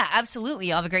 Yeah, absolutely.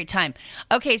 You'll have a great time.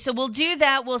 Okay, so we'll do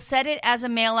that. We'll set it as a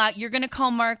mail out. You're going to call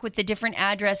Mark with the different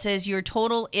addresses. Your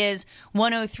total is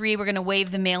 $103. We're going to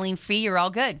waive the mailing fee. You're all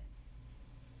good.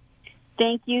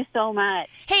 Thank you so much.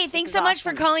 Hey, thanks so much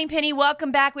for calling, Penny.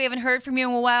 Welcome back. We haven't heard from you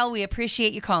in a while. We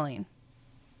appreciate you calling.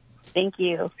 Thank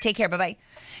you. Take care. Bye-bye.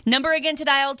 Number again to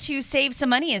dial to save some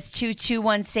money is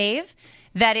 221-SAVE.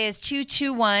 That is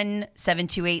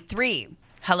 221-7283.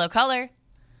 Hello, caller.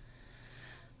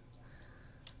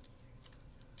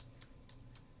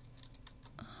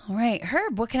 All right,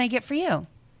 Herb, what can I get for you?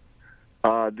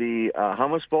 The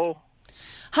hummus bowl.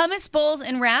 Hummus bowls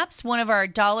and wraps, one of our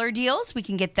dollar deals. We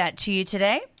can get that to you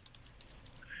today.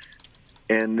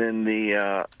 And then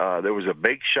there was a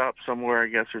bake shop somewhere, I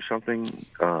guess, or something.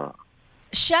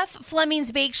 Chef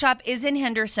Fleming's Bake Shop is in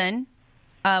Henderson.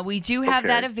 We do have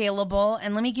that available.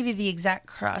 And let me give you the exact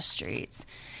cross streets.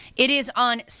 It is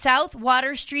on South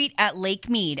Water Street at Lake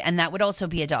Mead, and that would also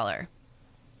be $1.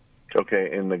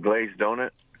 Okay, and the Glazed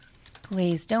Donut?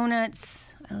 Glazed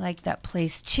Donuts. I like that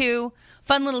place, too.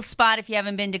 Fun little spot if you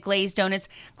haven't been to Glazed Donuts.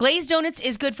 Glazed Donuts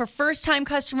is good for first-time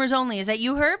customers only. Is that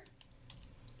you, Herb?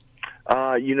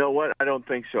 You know what? I don't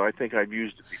think so. I think I've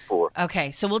used it before.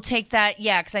 Okay, so we'll take that.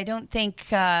 Yeah, because I don't think...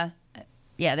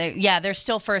 they're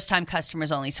still first-time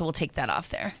customers only, so we'll take that off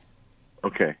there.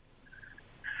 Okay.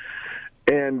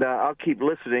 And I'll keep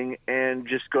listening, and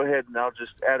just go ahead and I'll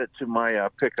just add it to my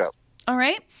pickup. All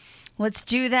right. Let's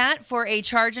do that for a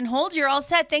charge and hold. You're all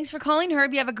set. Thanks for calling,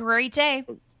 Herb. You have a great day.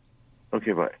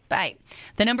 Okay, bye. Bye.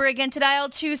 The number again to dial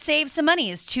to save some money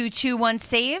is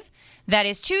 221-SAVE. That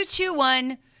is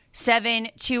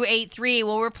 221-7283.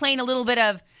 Well, we're playing a little bit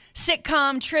of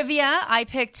sitcom trivia. I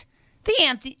picked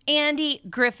the Andy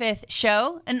Griffith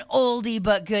Show, an oldie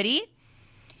but goodie.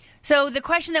 So the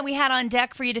question that we had on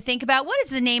deck for you to think about, what is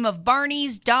the name of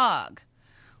Barney's dog?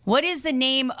 What is the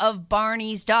name of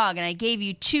Barney's dog? And I gave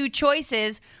you two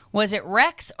choices. Was it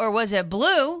Rex or was it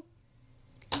Blue?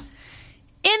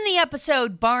 In the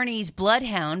episode Barney's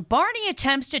Bloodhound, Barney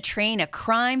attempts to train a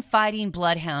crime-fighting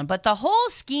bloodhound, but the whole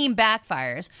scheme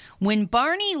backfires when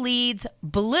Barney leads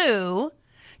Blue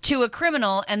to a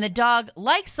criminal and the dog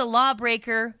likes the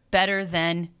lawbreaker better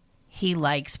than he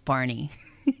likes Barney.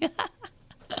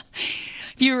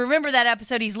 If you remember that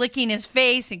episode, he's licking his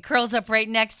face and curls up right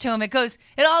next to him. It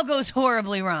all goes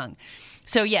horribly wrong.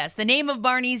 So yes, the name of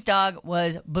Barney's dog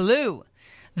was Blue.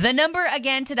 The number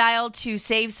again to dial to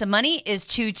save some money is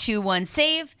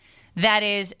 221-SAVE. That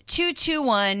is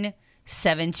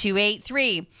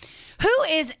 221-7283. Who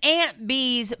is Aunt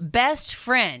Bee's best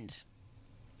friend?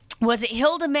 Was it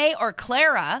Hilda May or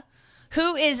Clara?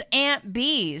 Who is Aunt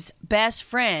Bee's best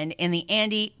friend in the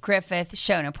Andy Griffith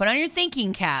Show? Now put on your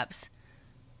thinking caps.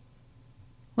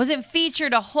 Wasn't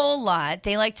featured a whole lot.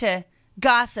 They like to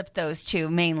gossip, those two,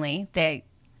 mainly.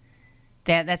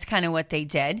 That's kind of what they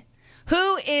did.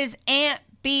 Who is Aunt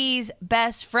Bee's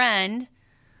best friend?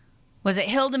 Was it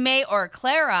Hilda May or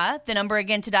Clara? The number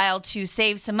again to dial to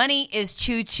save some money is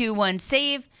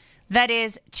 221-SAVE. That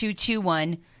is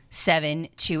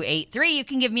 221-7283. You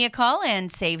can give me a call and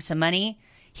save some money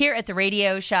here at the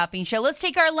Radio Shopping Show. Let's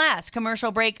take our last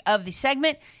commercial break of the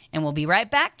segment, and we'll be right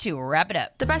back to wrap it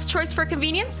up. The best choice for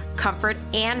convenience, comfort,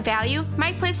 and value,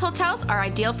 My Place hotels are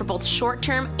ideal for both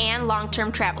short-term and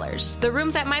long-term travelers. The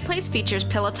rooms at My Place features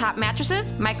pillow-top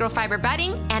mattresses, microfiber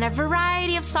bedding, and a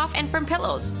variety of soft and firm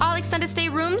pillows. All extended stay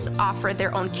rooms offer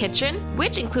their own kitchen,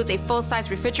 which includes a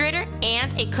full-size refrigerator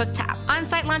and a cooktop.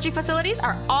 On-site laundry facilities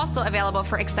are also available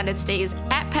for extended stays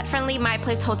at pet-friendly My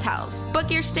Place hotels.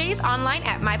 Book your stays online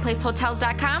at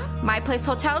myplacehotels.com. My Place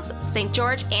Hotels, St.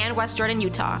 George and West Jordan,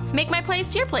 Utah. Make My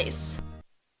Place your place.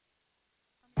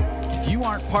 If you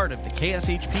aren't part of the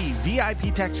KSHP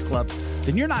VIP Text Club,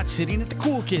 then you're not sitting at the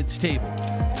cool kids table.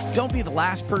 Don't be the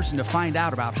last person to find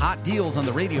out about hot deals on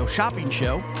the Radio Shopping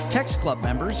Show. Text Club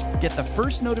members get the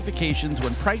first notifications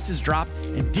when prices drop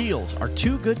and deals are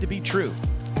too good to be true.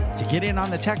 To get in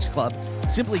on the Text Club,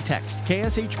 simply text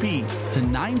KSHP to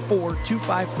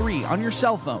 94253 on your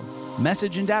cell phone.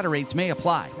 Message and data rates may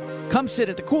apply. Come sit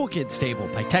at the cool kids table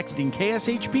by texting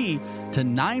KSHP to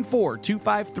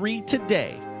 94253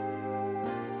 today.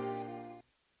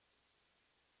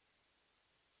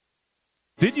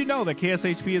 Did you know that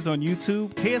KSHP is on YouTube?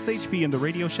 KSHP and the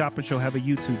Radio Shopping Show have a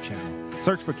YouTube channel.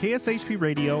 Search for KSHP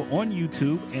Radio on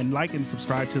YouTube and like and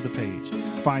subscribe to the page.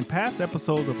 Find past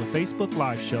episodes of the Facebook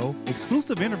Live show,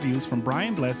 exclusive interviews from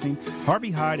Brian Blessing,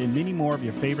 Harvey Hyde, and many more of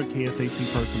your favorite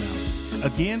KSHP personalities.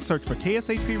 Again, search for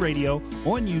KSHP Radio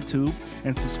on YouTube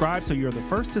and subscribe so you're the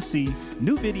first to see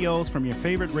new videos from your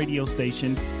favorite radio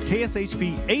station,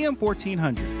 KSHP AM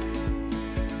 1400.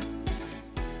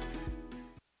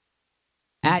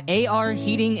 At AR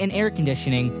Heating and Air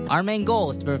Conditioning, our main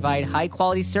goal is to provide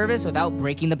high-quality service without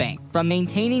breaking the bank. From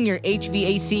maintaining your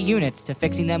HVAC units to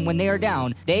fixing them when they are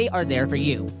down, they are there for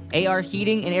you. AR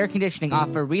Heating and Air Conditioning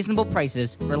offer reasonable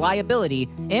prices, reliability,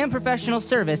 and professional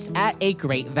service at a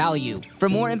great value. For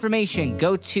more information,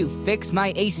 go to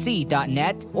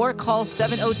fixmyac.net or call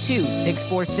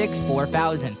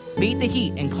 702-646-4000. Beat the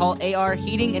heat and call AR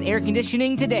Heating and Air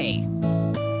Conditioning today.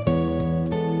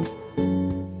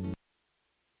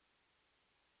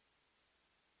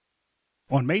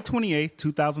 On May 28,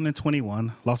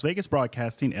 2021, Las Vegas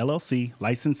Broadcasting, LLC,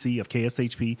 licensee of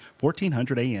KSHP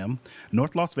 1400 AM,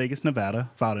 North Las Vegas, Nevada,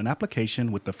 filed an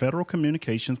application with the Federal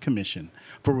Communications Commission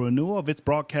for renewal of its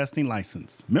broadcasting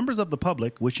license. Members of the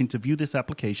public wishing to view this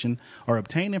application or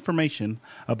obtain information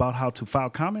about how to file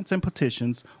comments and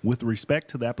petitions with respect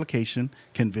to the application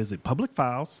can visit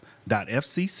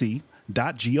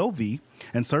publicfiles.fcc.gov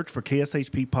and search for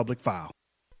KSHP Public File.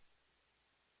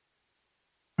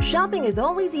 Shopping is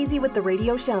always easy with the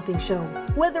Radio Shopping Show.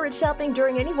 Whether it's shopping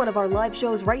during any one of our live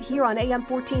shows right here on AM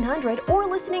 1400 or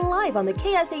listening live on the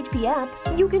KSHP app,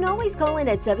 you can always call in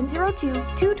at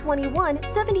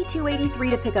 702-221-7283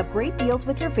 to pick up great deals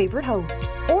with your favorite host.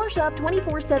 Or shop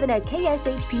 24/7 at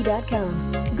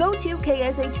kshp.com. Go to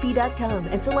kshp.com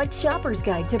and select Shopper's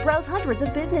Guide to browse hundreds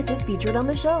of businesses featured on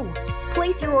the show.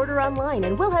 Place your order online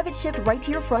and we'll have it shipped right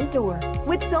to your front door.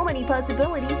 With so many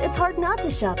possibilities, it's hard not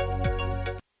to shop.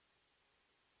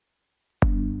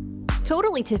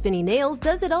 Totally Tiffany Nails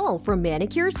does it all, from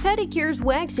manicures, pedicures,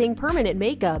 waxing, permanent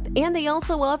makeup, and they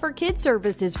also offer kids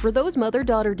services for those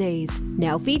mother-daughter days.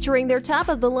 Now featuring their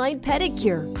top-of-the-line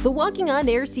pedicure, the Walking on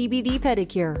Air CBD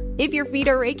pedicure. If your feet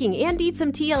are aching and need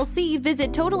some TLC,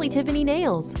 visit Totally Tiffany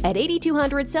Nails at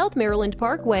 8200 South Maryland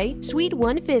Parkway, Suite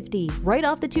 150, right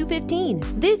off the 215.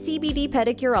 This CBD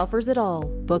pedicure offers it all.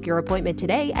 Book your appointment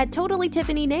today at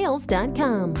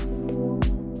TotallyTiffanyNails.com.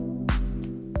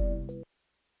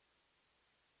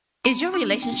 Is your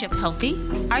relationship healthy?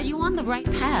 Are you on the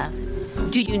right path?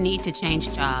 Do you need to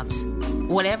change jobs?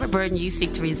 Whatever burden you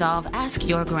seek to resolve, ask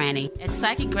your granny. At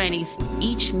Psychic Grannies,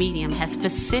 each medium has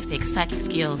specific psychic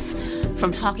skills,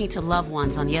 from talking to loved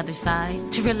ones on the other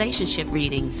side to relationship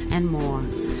readings and more.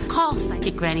 Call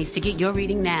Psychic Grannies to get your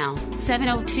reading now,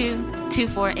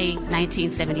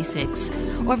 702-248-1976,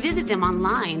 or visit them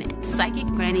online at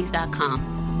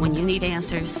psychicgrannies.com. When you need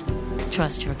answers,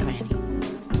 trust your granny.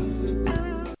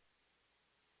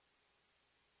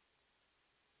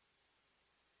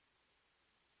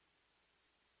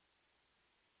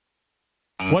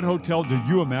 What hotel do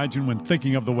you imagine when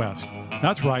thinking of the West?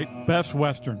 That's right, Best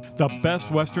Western. The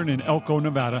Best Western in Elko,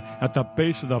 Nevada, at the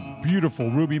base of the beautiful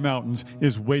Ruby Mountains,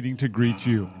 is waiting to greet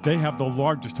you. They have the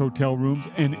largest hotel rooms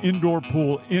and indoor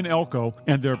pool in Elko,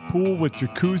 and their pool with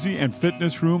jacuzzi and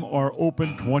fitness room are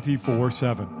open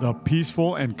 24/7. The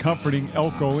peaceful and comforting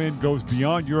Elko Inn goes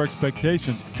beyond your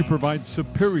expectations to provide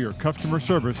superior customer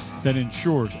service that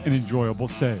ensures an enjoyable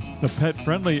stay. The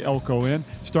pet-friendly Elko Inn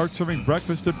starts serving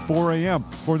breakfast at 4 a.m.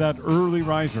 for that early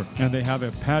riser, and they have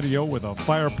a patio with a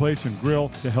fireplace and grill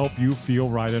to help you feel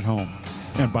right at home.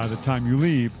 And by the time you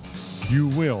leave, you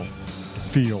will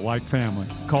feel like family.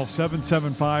 Call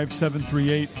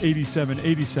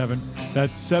 775-738-8787.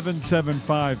 That's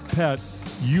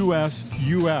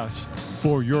 775-PET-US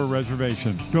for your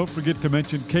reservation. Don't forget to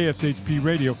mention KSHP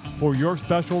Radio for your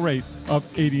special rate of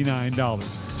 $89.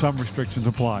 Some restrictions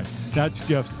apply. That's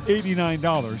just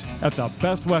 $89 at the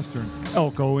Best Western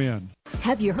Elko Inn.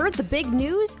 Have you heard the big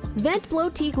news? Vent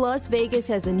Blotique Las Vegas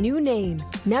has a new name.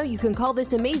 Now you can call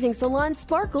this amazing salon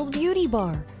Sparkles Beauty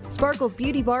Bar. Sparkles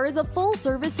Beauty Bar is a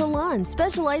full-service salon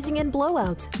specializing in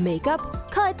blowouts, makeup,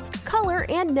 cuts, color,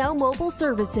 and now mobile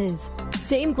services.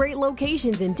 Same great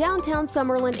locations in downtown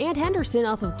Summerlin and Henderson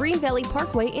off of Green Valley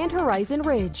Parkway and Horizon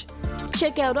Ridge.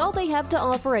 Check out all they have to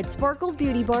offer at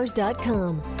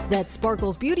sparklesbeautybars.com. That's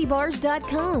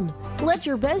sparklesbeautybars.com. Let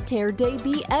your best hair day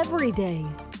be every day.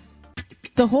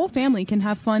 The whole family can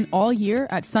have fun all year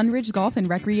at Sunridge Golf and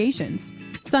Recreations.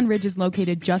 Sunridge is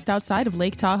located just outside of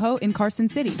Lake Tahoe in Carson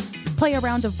City. Play a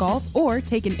round of golf or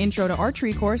take an intro to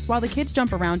archery course while the kids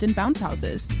jump around in bounce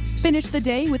houses. Finish the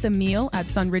day with a meal at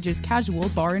Sunridge's Casual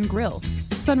Bar and Grill.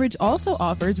 Sunridge also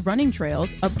offers running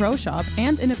trails, a pro shop,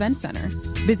 and an event center.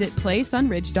 Visit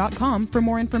playsunridge.com for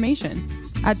more information.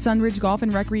 At Sunridge Golf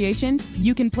and Recreations,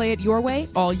 you can play it your way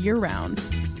all year round.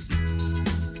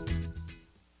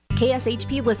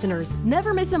 KSHP listeners,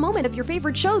 never miss a moment of your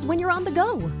favorite shows when you're on the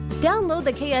go. Download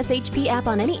the KSHP app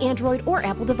on any Android or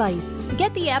Apple device.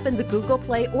 Get the app in the Google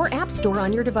Play or App Store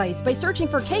on your device by searching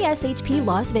for KSHP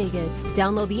Las Vegas.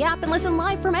 Download the app and listen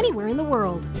live from anywhere in the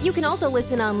world. You can also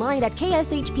listen online at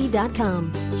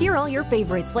kshp.com. Hear all your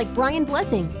favorites like Brian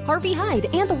Blessing, Harvey Hyde,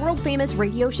 and the world-famous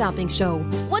Radio Shopping Show.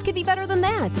 What could be better than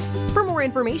that? For more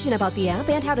information about the app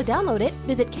and how to download it,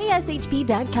 visit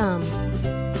kshp.com.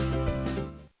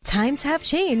 Times have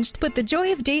changed, but the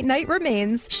joy of date night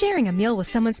remains. Sharing a meal with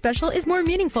someone special is more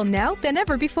meaningful now than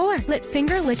ever before. Let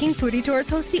Finger Licking Foodie Tours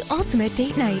host the ultimate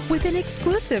date night with an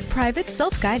exclusive private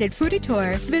self-guided foodie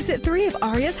tour. Visit 3 of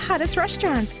Aria's hottest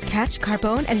restaurants. Catch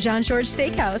Carbone and Jean-Georges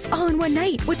Steakhouse all in one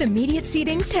night with immediate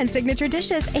seating, 10 signature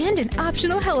dishes, and an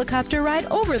optional helicopter ride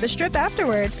over the strip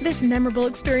afterward. This memorable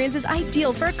experience is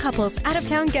ideal for couples,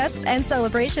 out-of-town guests, and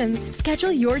celebrations.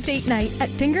 Schedule your date night at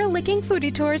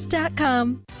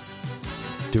fingerlickingfoodietours.com.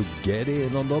 To get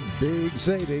in on the big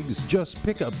savings, just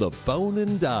pick up the phone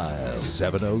and dial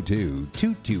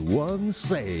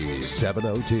 702-221-SAVE.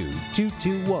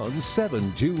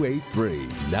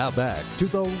 702-221-7283. Now back to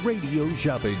the Radio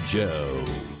Shopping Show.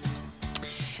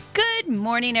 Good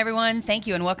morning, everyone. Thank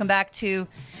you, and welcome back to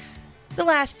the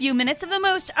last few minutes of the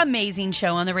most amazing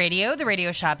show on the Radio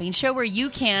Shopping Show, where you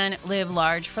can live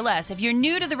large for less. If you're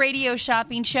new to the Radio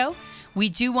Shopping Show, we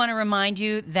do want to remind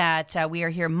you that we are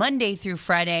here Monday through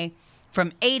Friday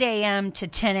from 8 a.m. to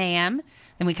 10 a.m.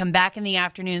 Then we come back in the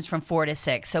afternoons from 4 to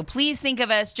 6. So please think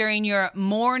of us during your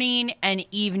morning and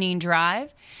evening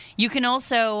drive. You can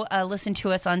also listen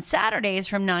to us on Saturdays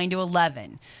from 9 to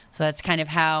 11. So that's kind of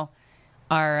how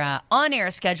our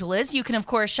on-air schedule is. You can, of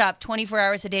course, shop 24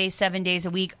 hours a day, 7 days a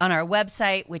week on our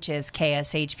website, which is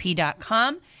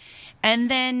kshp.com.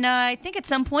 And then I think at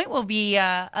some point we'll be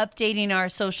updating our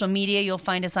social media. You'll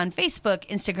find us on Facebook,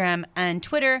 Instagram, and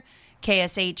Twitter.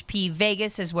 KSHP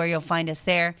Vegas is where you'll find us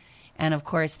there. And, of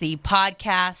course, the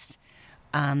podcast,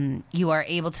 you are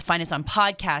able to find us on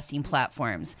podcasting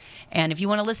platforms. And if you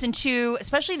want to listen to,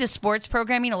 especially the sports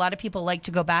programming, a lot of people like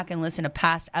to go back and listen to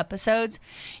past episodes.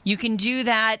 You can do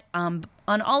that on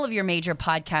all of your major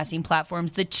podcasting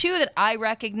platforms. The two that I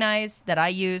recognize that I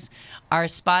use are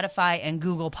Spotify and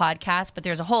Google Podcasts, but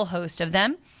there's a whole host of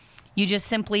them. You just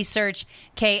simply search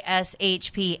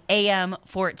KSHP AM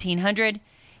 1400,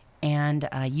 and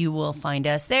you will find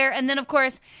us there. And then, of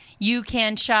course, you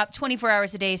can shop 24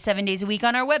 hours a day, 7 days a week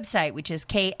on our website, which is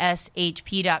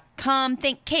kshp.com.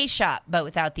 Think K-Shop, but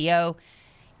without the O.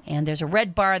 And there's a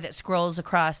red bar that scrolls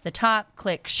across the top.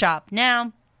 Click Shop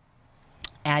Now.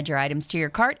 Add your items to your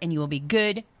cart, and you will be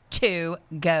good to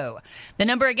go. The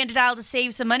number again to dial to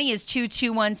save some money is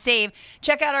 221-SAVE.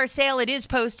 Check out our sale. It is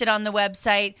posted on the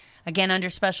website. Again,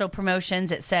 under special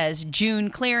promotions, it says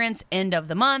June clearance, end of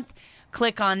the month.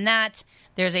 Click on that.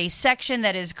 There's a section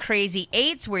that is Crazy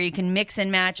Eights where you can mix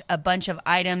and match a bunch of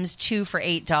items, 2 for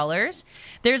 $8.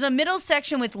 There's a middle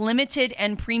section with limited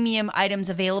and premium items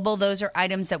available. Those are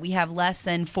items that we have less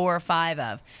than 4 or 5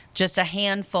 of, just a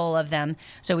handful of them.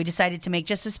 So we decided to make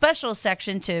just a special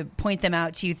section to point them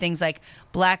out to you, things like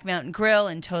Black Mountain Grill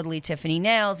and Totally Tiffany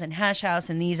Nails and Hash House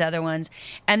and these other ones.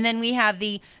 And then we have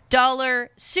the dollar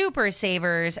super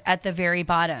savers at the very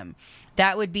bottom.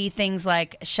 That would be things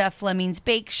like Chef Fleming's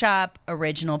Bake Shop,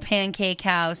 Original Pancake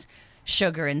House,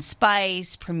 Sugar and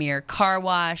Spice, Premier Car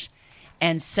Wash,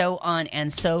 and so on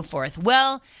and so forth.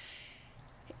 Well,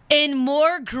 in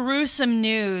more gruesome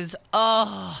news,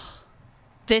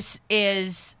 this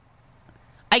is...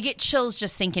 I get chills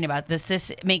just thinking about this.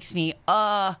 This makes me...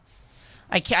 I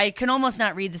can almost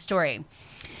not read the story.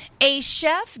 A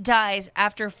chef dies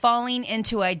after falling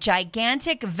into a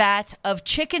gigantic vat of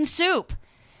chicken soup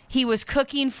he was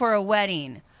cooking for a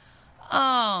wedding.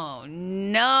 Oh,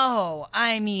 no.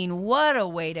 I mean, what a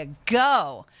way to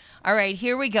go. All right,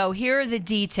 here we go. Here are the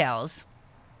details.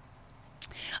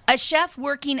 A chef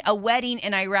working a wedding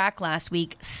in Iraq last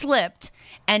week slipped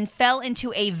and fell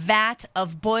into a vat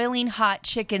of boiling hot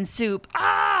chicken soup.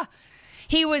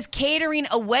 He was catering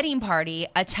a wedding party,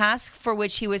 a task for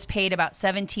which he was paid about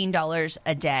 $17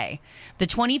 a day. The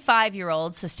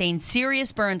 25-year-old sustained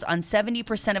serious burns on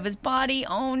 70% of his body.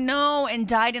 Oh, no, and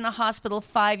died in a hospital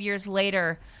 5 days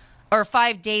later.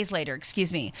 Preparations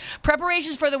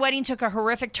for the wedding took a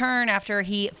horrific turn after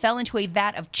he fell into a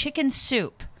vat of chicken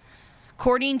soup.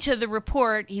 According to the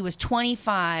report, he was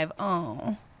 25.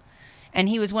 Oh. And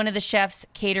he was one of the chefs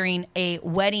catering a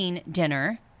wedding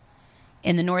dinner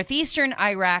in the northeastern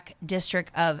Iraq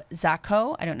district of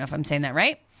Zakho. I don't know if I'm saying that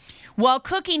right. While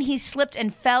cooking, he slipped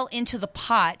and fell into the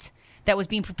pot that was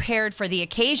being prepared for the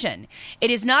occasion. It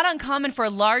is not uncommon for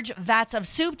large vats of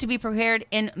soup to be prepared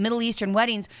in Middle Eastern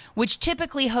weddings, which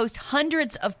typically host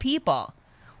hundreds of people.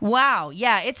 Wow.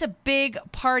 Yeah, it's a big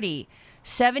party.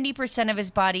 70% of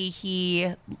his body,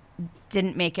 he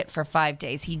didn't make it for 5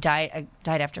 days. He died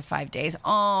after 5 days.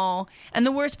 Oh, and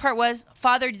the worst part was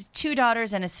fathered 2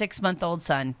 daughters and a 6-month-old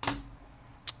son.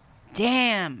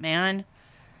 Damn, man.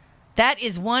 That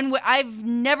is one I've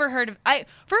never heard of.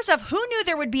 First off, who knew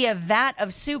there would be a vat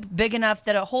of soup big enough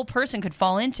that a whole person could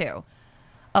fall into?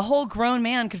 a whole grown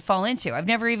man could fall into. I've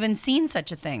never even seen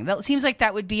such a thing. That seems like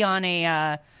that would be on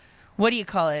a, what do you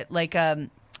call it? Like a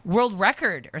world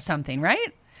record or something,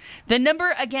 right? The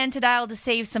number again to dial to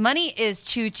save some money is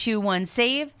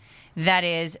 221-SAVE. That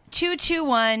is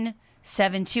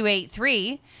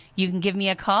 221-7283. You can give me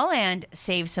a call and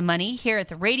save some money here at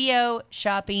the Radio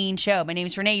Shopping Show. My name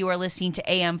is Renee. You are listening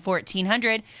to AM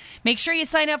 1400. Make sure you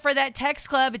sign up for that text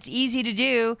club. It's easy to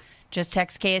do. Just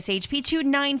text KSHP to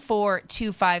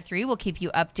 94253. We'll keep you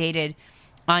updated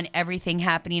on everything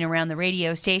happening around the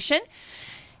radio station.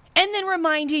 And then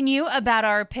reminding you about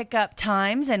our pickup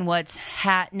times and what's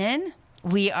happening.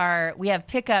 We have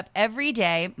pickup every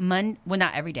day. Well,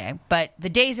 not every day, but the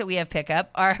days that we have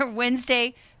pickup are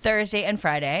Wednesday, Thursday, and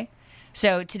Friday.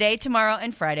 So today, tomorrow,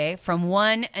 and Friday from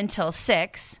 1 until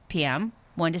 6 p.m.,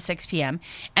 1 to 6 p.m.,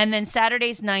 and then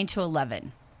Saturdays 9 to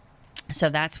 11. So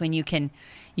that's when you can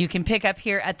pick up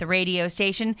here at the radio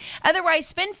station. Otherwise,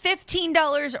 spend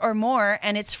 $15 or more,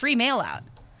 and it's free mail out.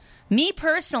 Me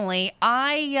personally,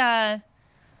 I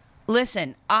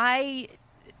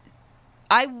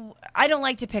don't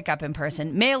like to pick up in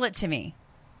person. Mail it to me.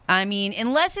 I mean,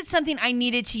 unless it's something I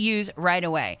needed to use right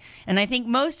away. And I think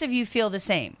most of you feel the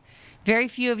same. Very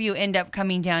few of you end up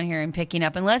coming down here and picking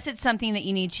up, unless it's something that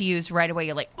you need to use right away.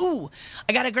 You're like, ooh,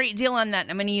 I got a great deal on that,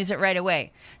 and I'm going to use it right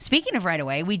away. Speaking of right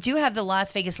away, we do have the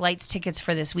Las Vegas Lights tickets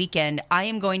for this weekend. I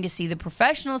am going to see the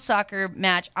professional soccer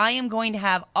match. I am going to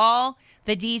have all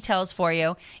the details for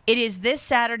you. It is this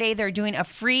Saturday. They're doing a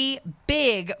free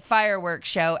big fireworks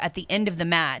show at the end of the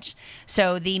match.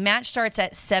 So the match starts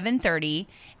at 7:30,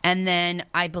 and then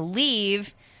I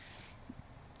believe...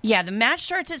 Yeah, the match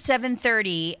starts at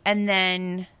 7:30, and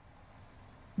then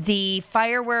the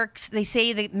fireworks, they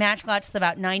say the match lasts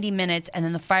about 90 minutes, and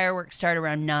then the fireworks start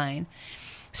around 9.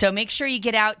 So make sure you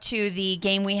get out to the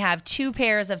game. We have 2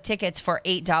 pairs of tickets for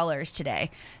 $8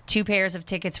 today. 2 pairs of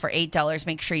tickets for $8.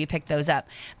 Make sure you pick those up.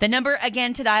 The number,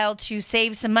 again, to dial to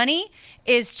save some money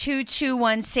is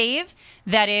 221-SAVE.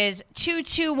 That is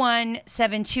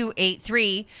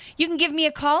 221-7283. You can give me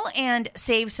a call and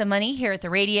save some money here at the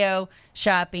Radio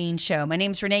Shopping Show. My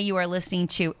name's Renee. You are listening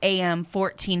to AM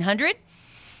 1400.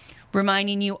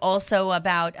 Reminding you also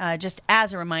about, just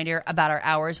as a reminder, about our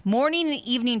hours. Morning and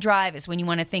evening drive is when you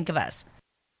want to think of us.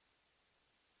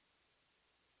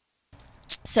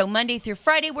 So Monday through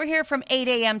Friday, we're here from 8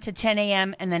 a.m. to 10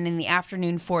 a.m. and then in the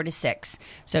afternoon, 4 to 6.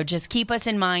 So just keep us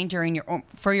in mind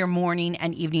for your morning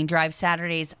and evening drive.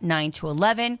 Saturdays, 9 to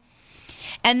 11.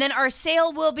 And then our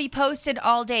sale will be posted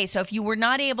all day. So if you were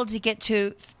not able to get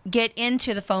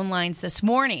into the phone lines this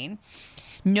morning,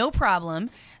 no problem.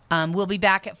 We'll be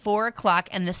back at 4 o'clock,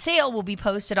 and the sale will be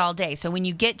posted all day. So when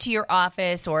you get to your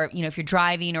office or, if you're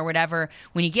driving or whatever,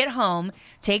 when you get home,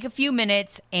 take a few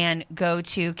minutes and go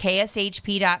to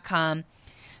kshp.com.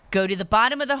 Go to the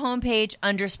bottom of the homepage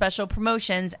under special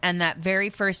promotions, and that very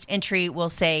first entry will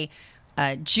say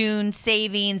June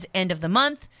savings, end of the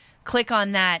month. Click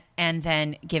on that, and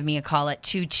then give me a call at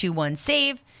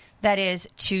 221-SAVE. That is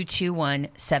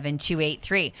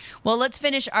 221-7283. Well, let's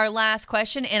finish our last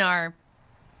question in our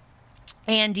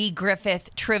Andy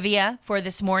Griffith trivia for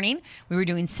this morning. We were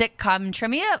doing sitcom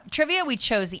trivia. We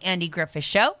chose the Andy Griffith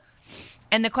Show.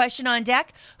 And the question on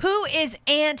deck, who is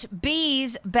Aunt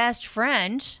Bee's best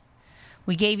friend?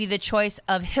 We gave you the choice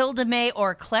of Hilda May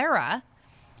or Clara.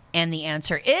 And the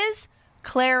answer is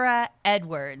Clara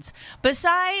Edwards.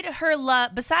 Besides her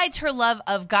love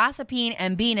of gossiping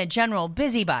and being a general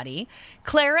busybody,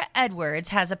 Clara Edwards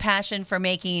has a passion for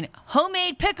making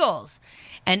homemade pickles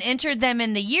and entered them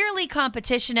in the yearly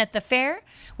competition at the fair,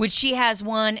 which she has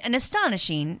won an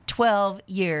astonishing 12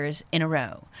 years in a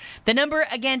row. The number,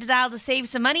 again, to dial to save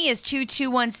some money is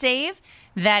 221-SAVE.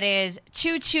 That is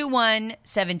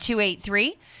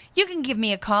 221-7283. You can give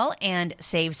me a call and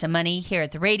save some money here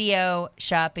at the Radio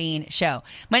Shopping Show.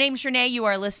 My name is Renee. You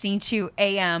are listening to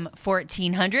AM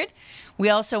 1400. We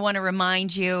also want to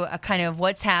remind you kind of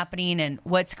what's happening and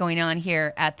what's going on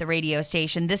here at the radio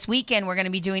station. This weekend, we're going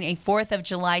to be doing a 4th of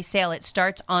July sale. It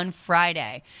starts on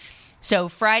Friday. So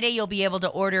Friday, you'll be able to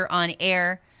order on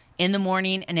air in the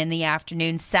morning and in the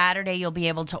afternoon. Saturday, you'll be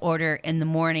able to order in the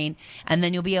morning, and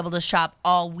then you'll be able to shop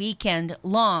all weekend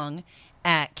long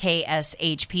at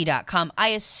kshp.com. I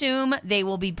assume they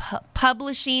will be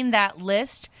publishing that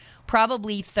list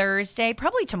probably Thursday,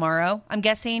 probably tomorrow, I'm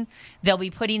guessing. They'll be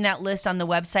putting that list on the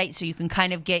website so you can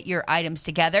kind of get your items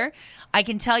together. I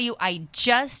can tell you I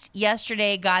just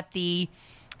yesterday got the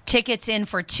tickets in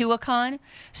for Tuacahn.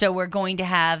 So we're going to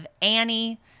have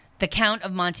Annie, the Count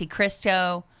of Monte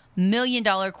Cristo, $1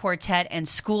 Million Quartet, and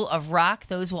School of Rock.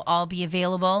 Those will all be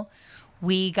available.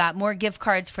 We got more gift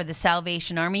cards for the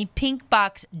Salvation Army. Pink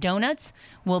Box Donuts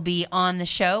will be on the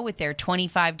show with their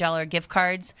 $25 gift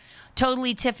cards.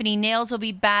 Totally Tiffany Nails will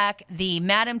be back. The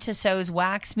Madame Tussauds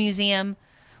Wax Museum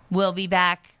will be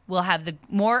back. We'll have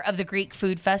more of the Greek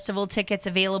Food Festival tickets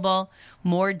available.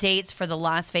 More dates for the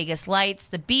Las Vegas Lights.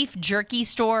 The Beef Jerky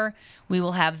Store, we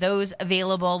will have those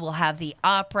available. We'll have the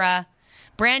opera.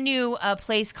 Brand new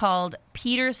place called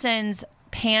Peterson's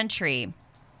Pantry.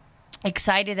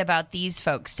 Excited about these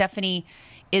folks. Stephanie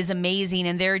is amazing,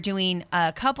 and they're doing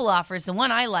a couple offers. The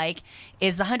one I like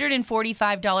is the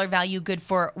 $145 value, good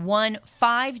for one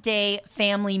 5-day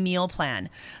family meal plan.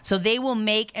 So they will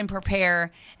make and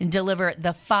prepare and deliver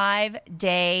the 5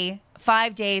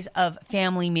 days of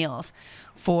family meals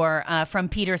from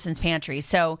Peterson's Pantry.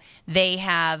 So they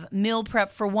have meal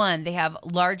prep for one. They have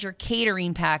larger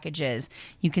catering packages.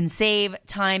 You can save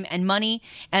time and money.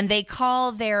 And they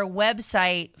call their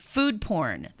website food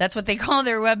porn. That's what they call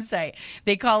their website.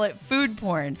 They call it food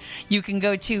porn. You can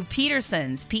go to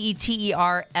Peterson's, Petersons,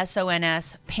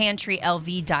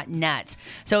 pantrylv.net.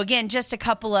 So again, just a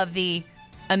couple of the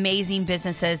amazing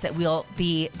businesses that will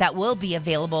be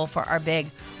available for our big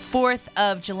 4th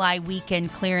of July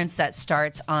weekend clearance that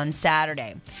starts on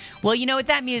Saturday. Well, you know what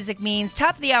that music means.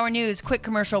 Top of the hour news, quick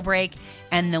commercial break,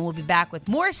 and then we'll be back with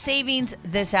more savings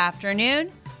this afternoon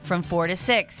from 4 to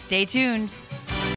 6. Stay tuned.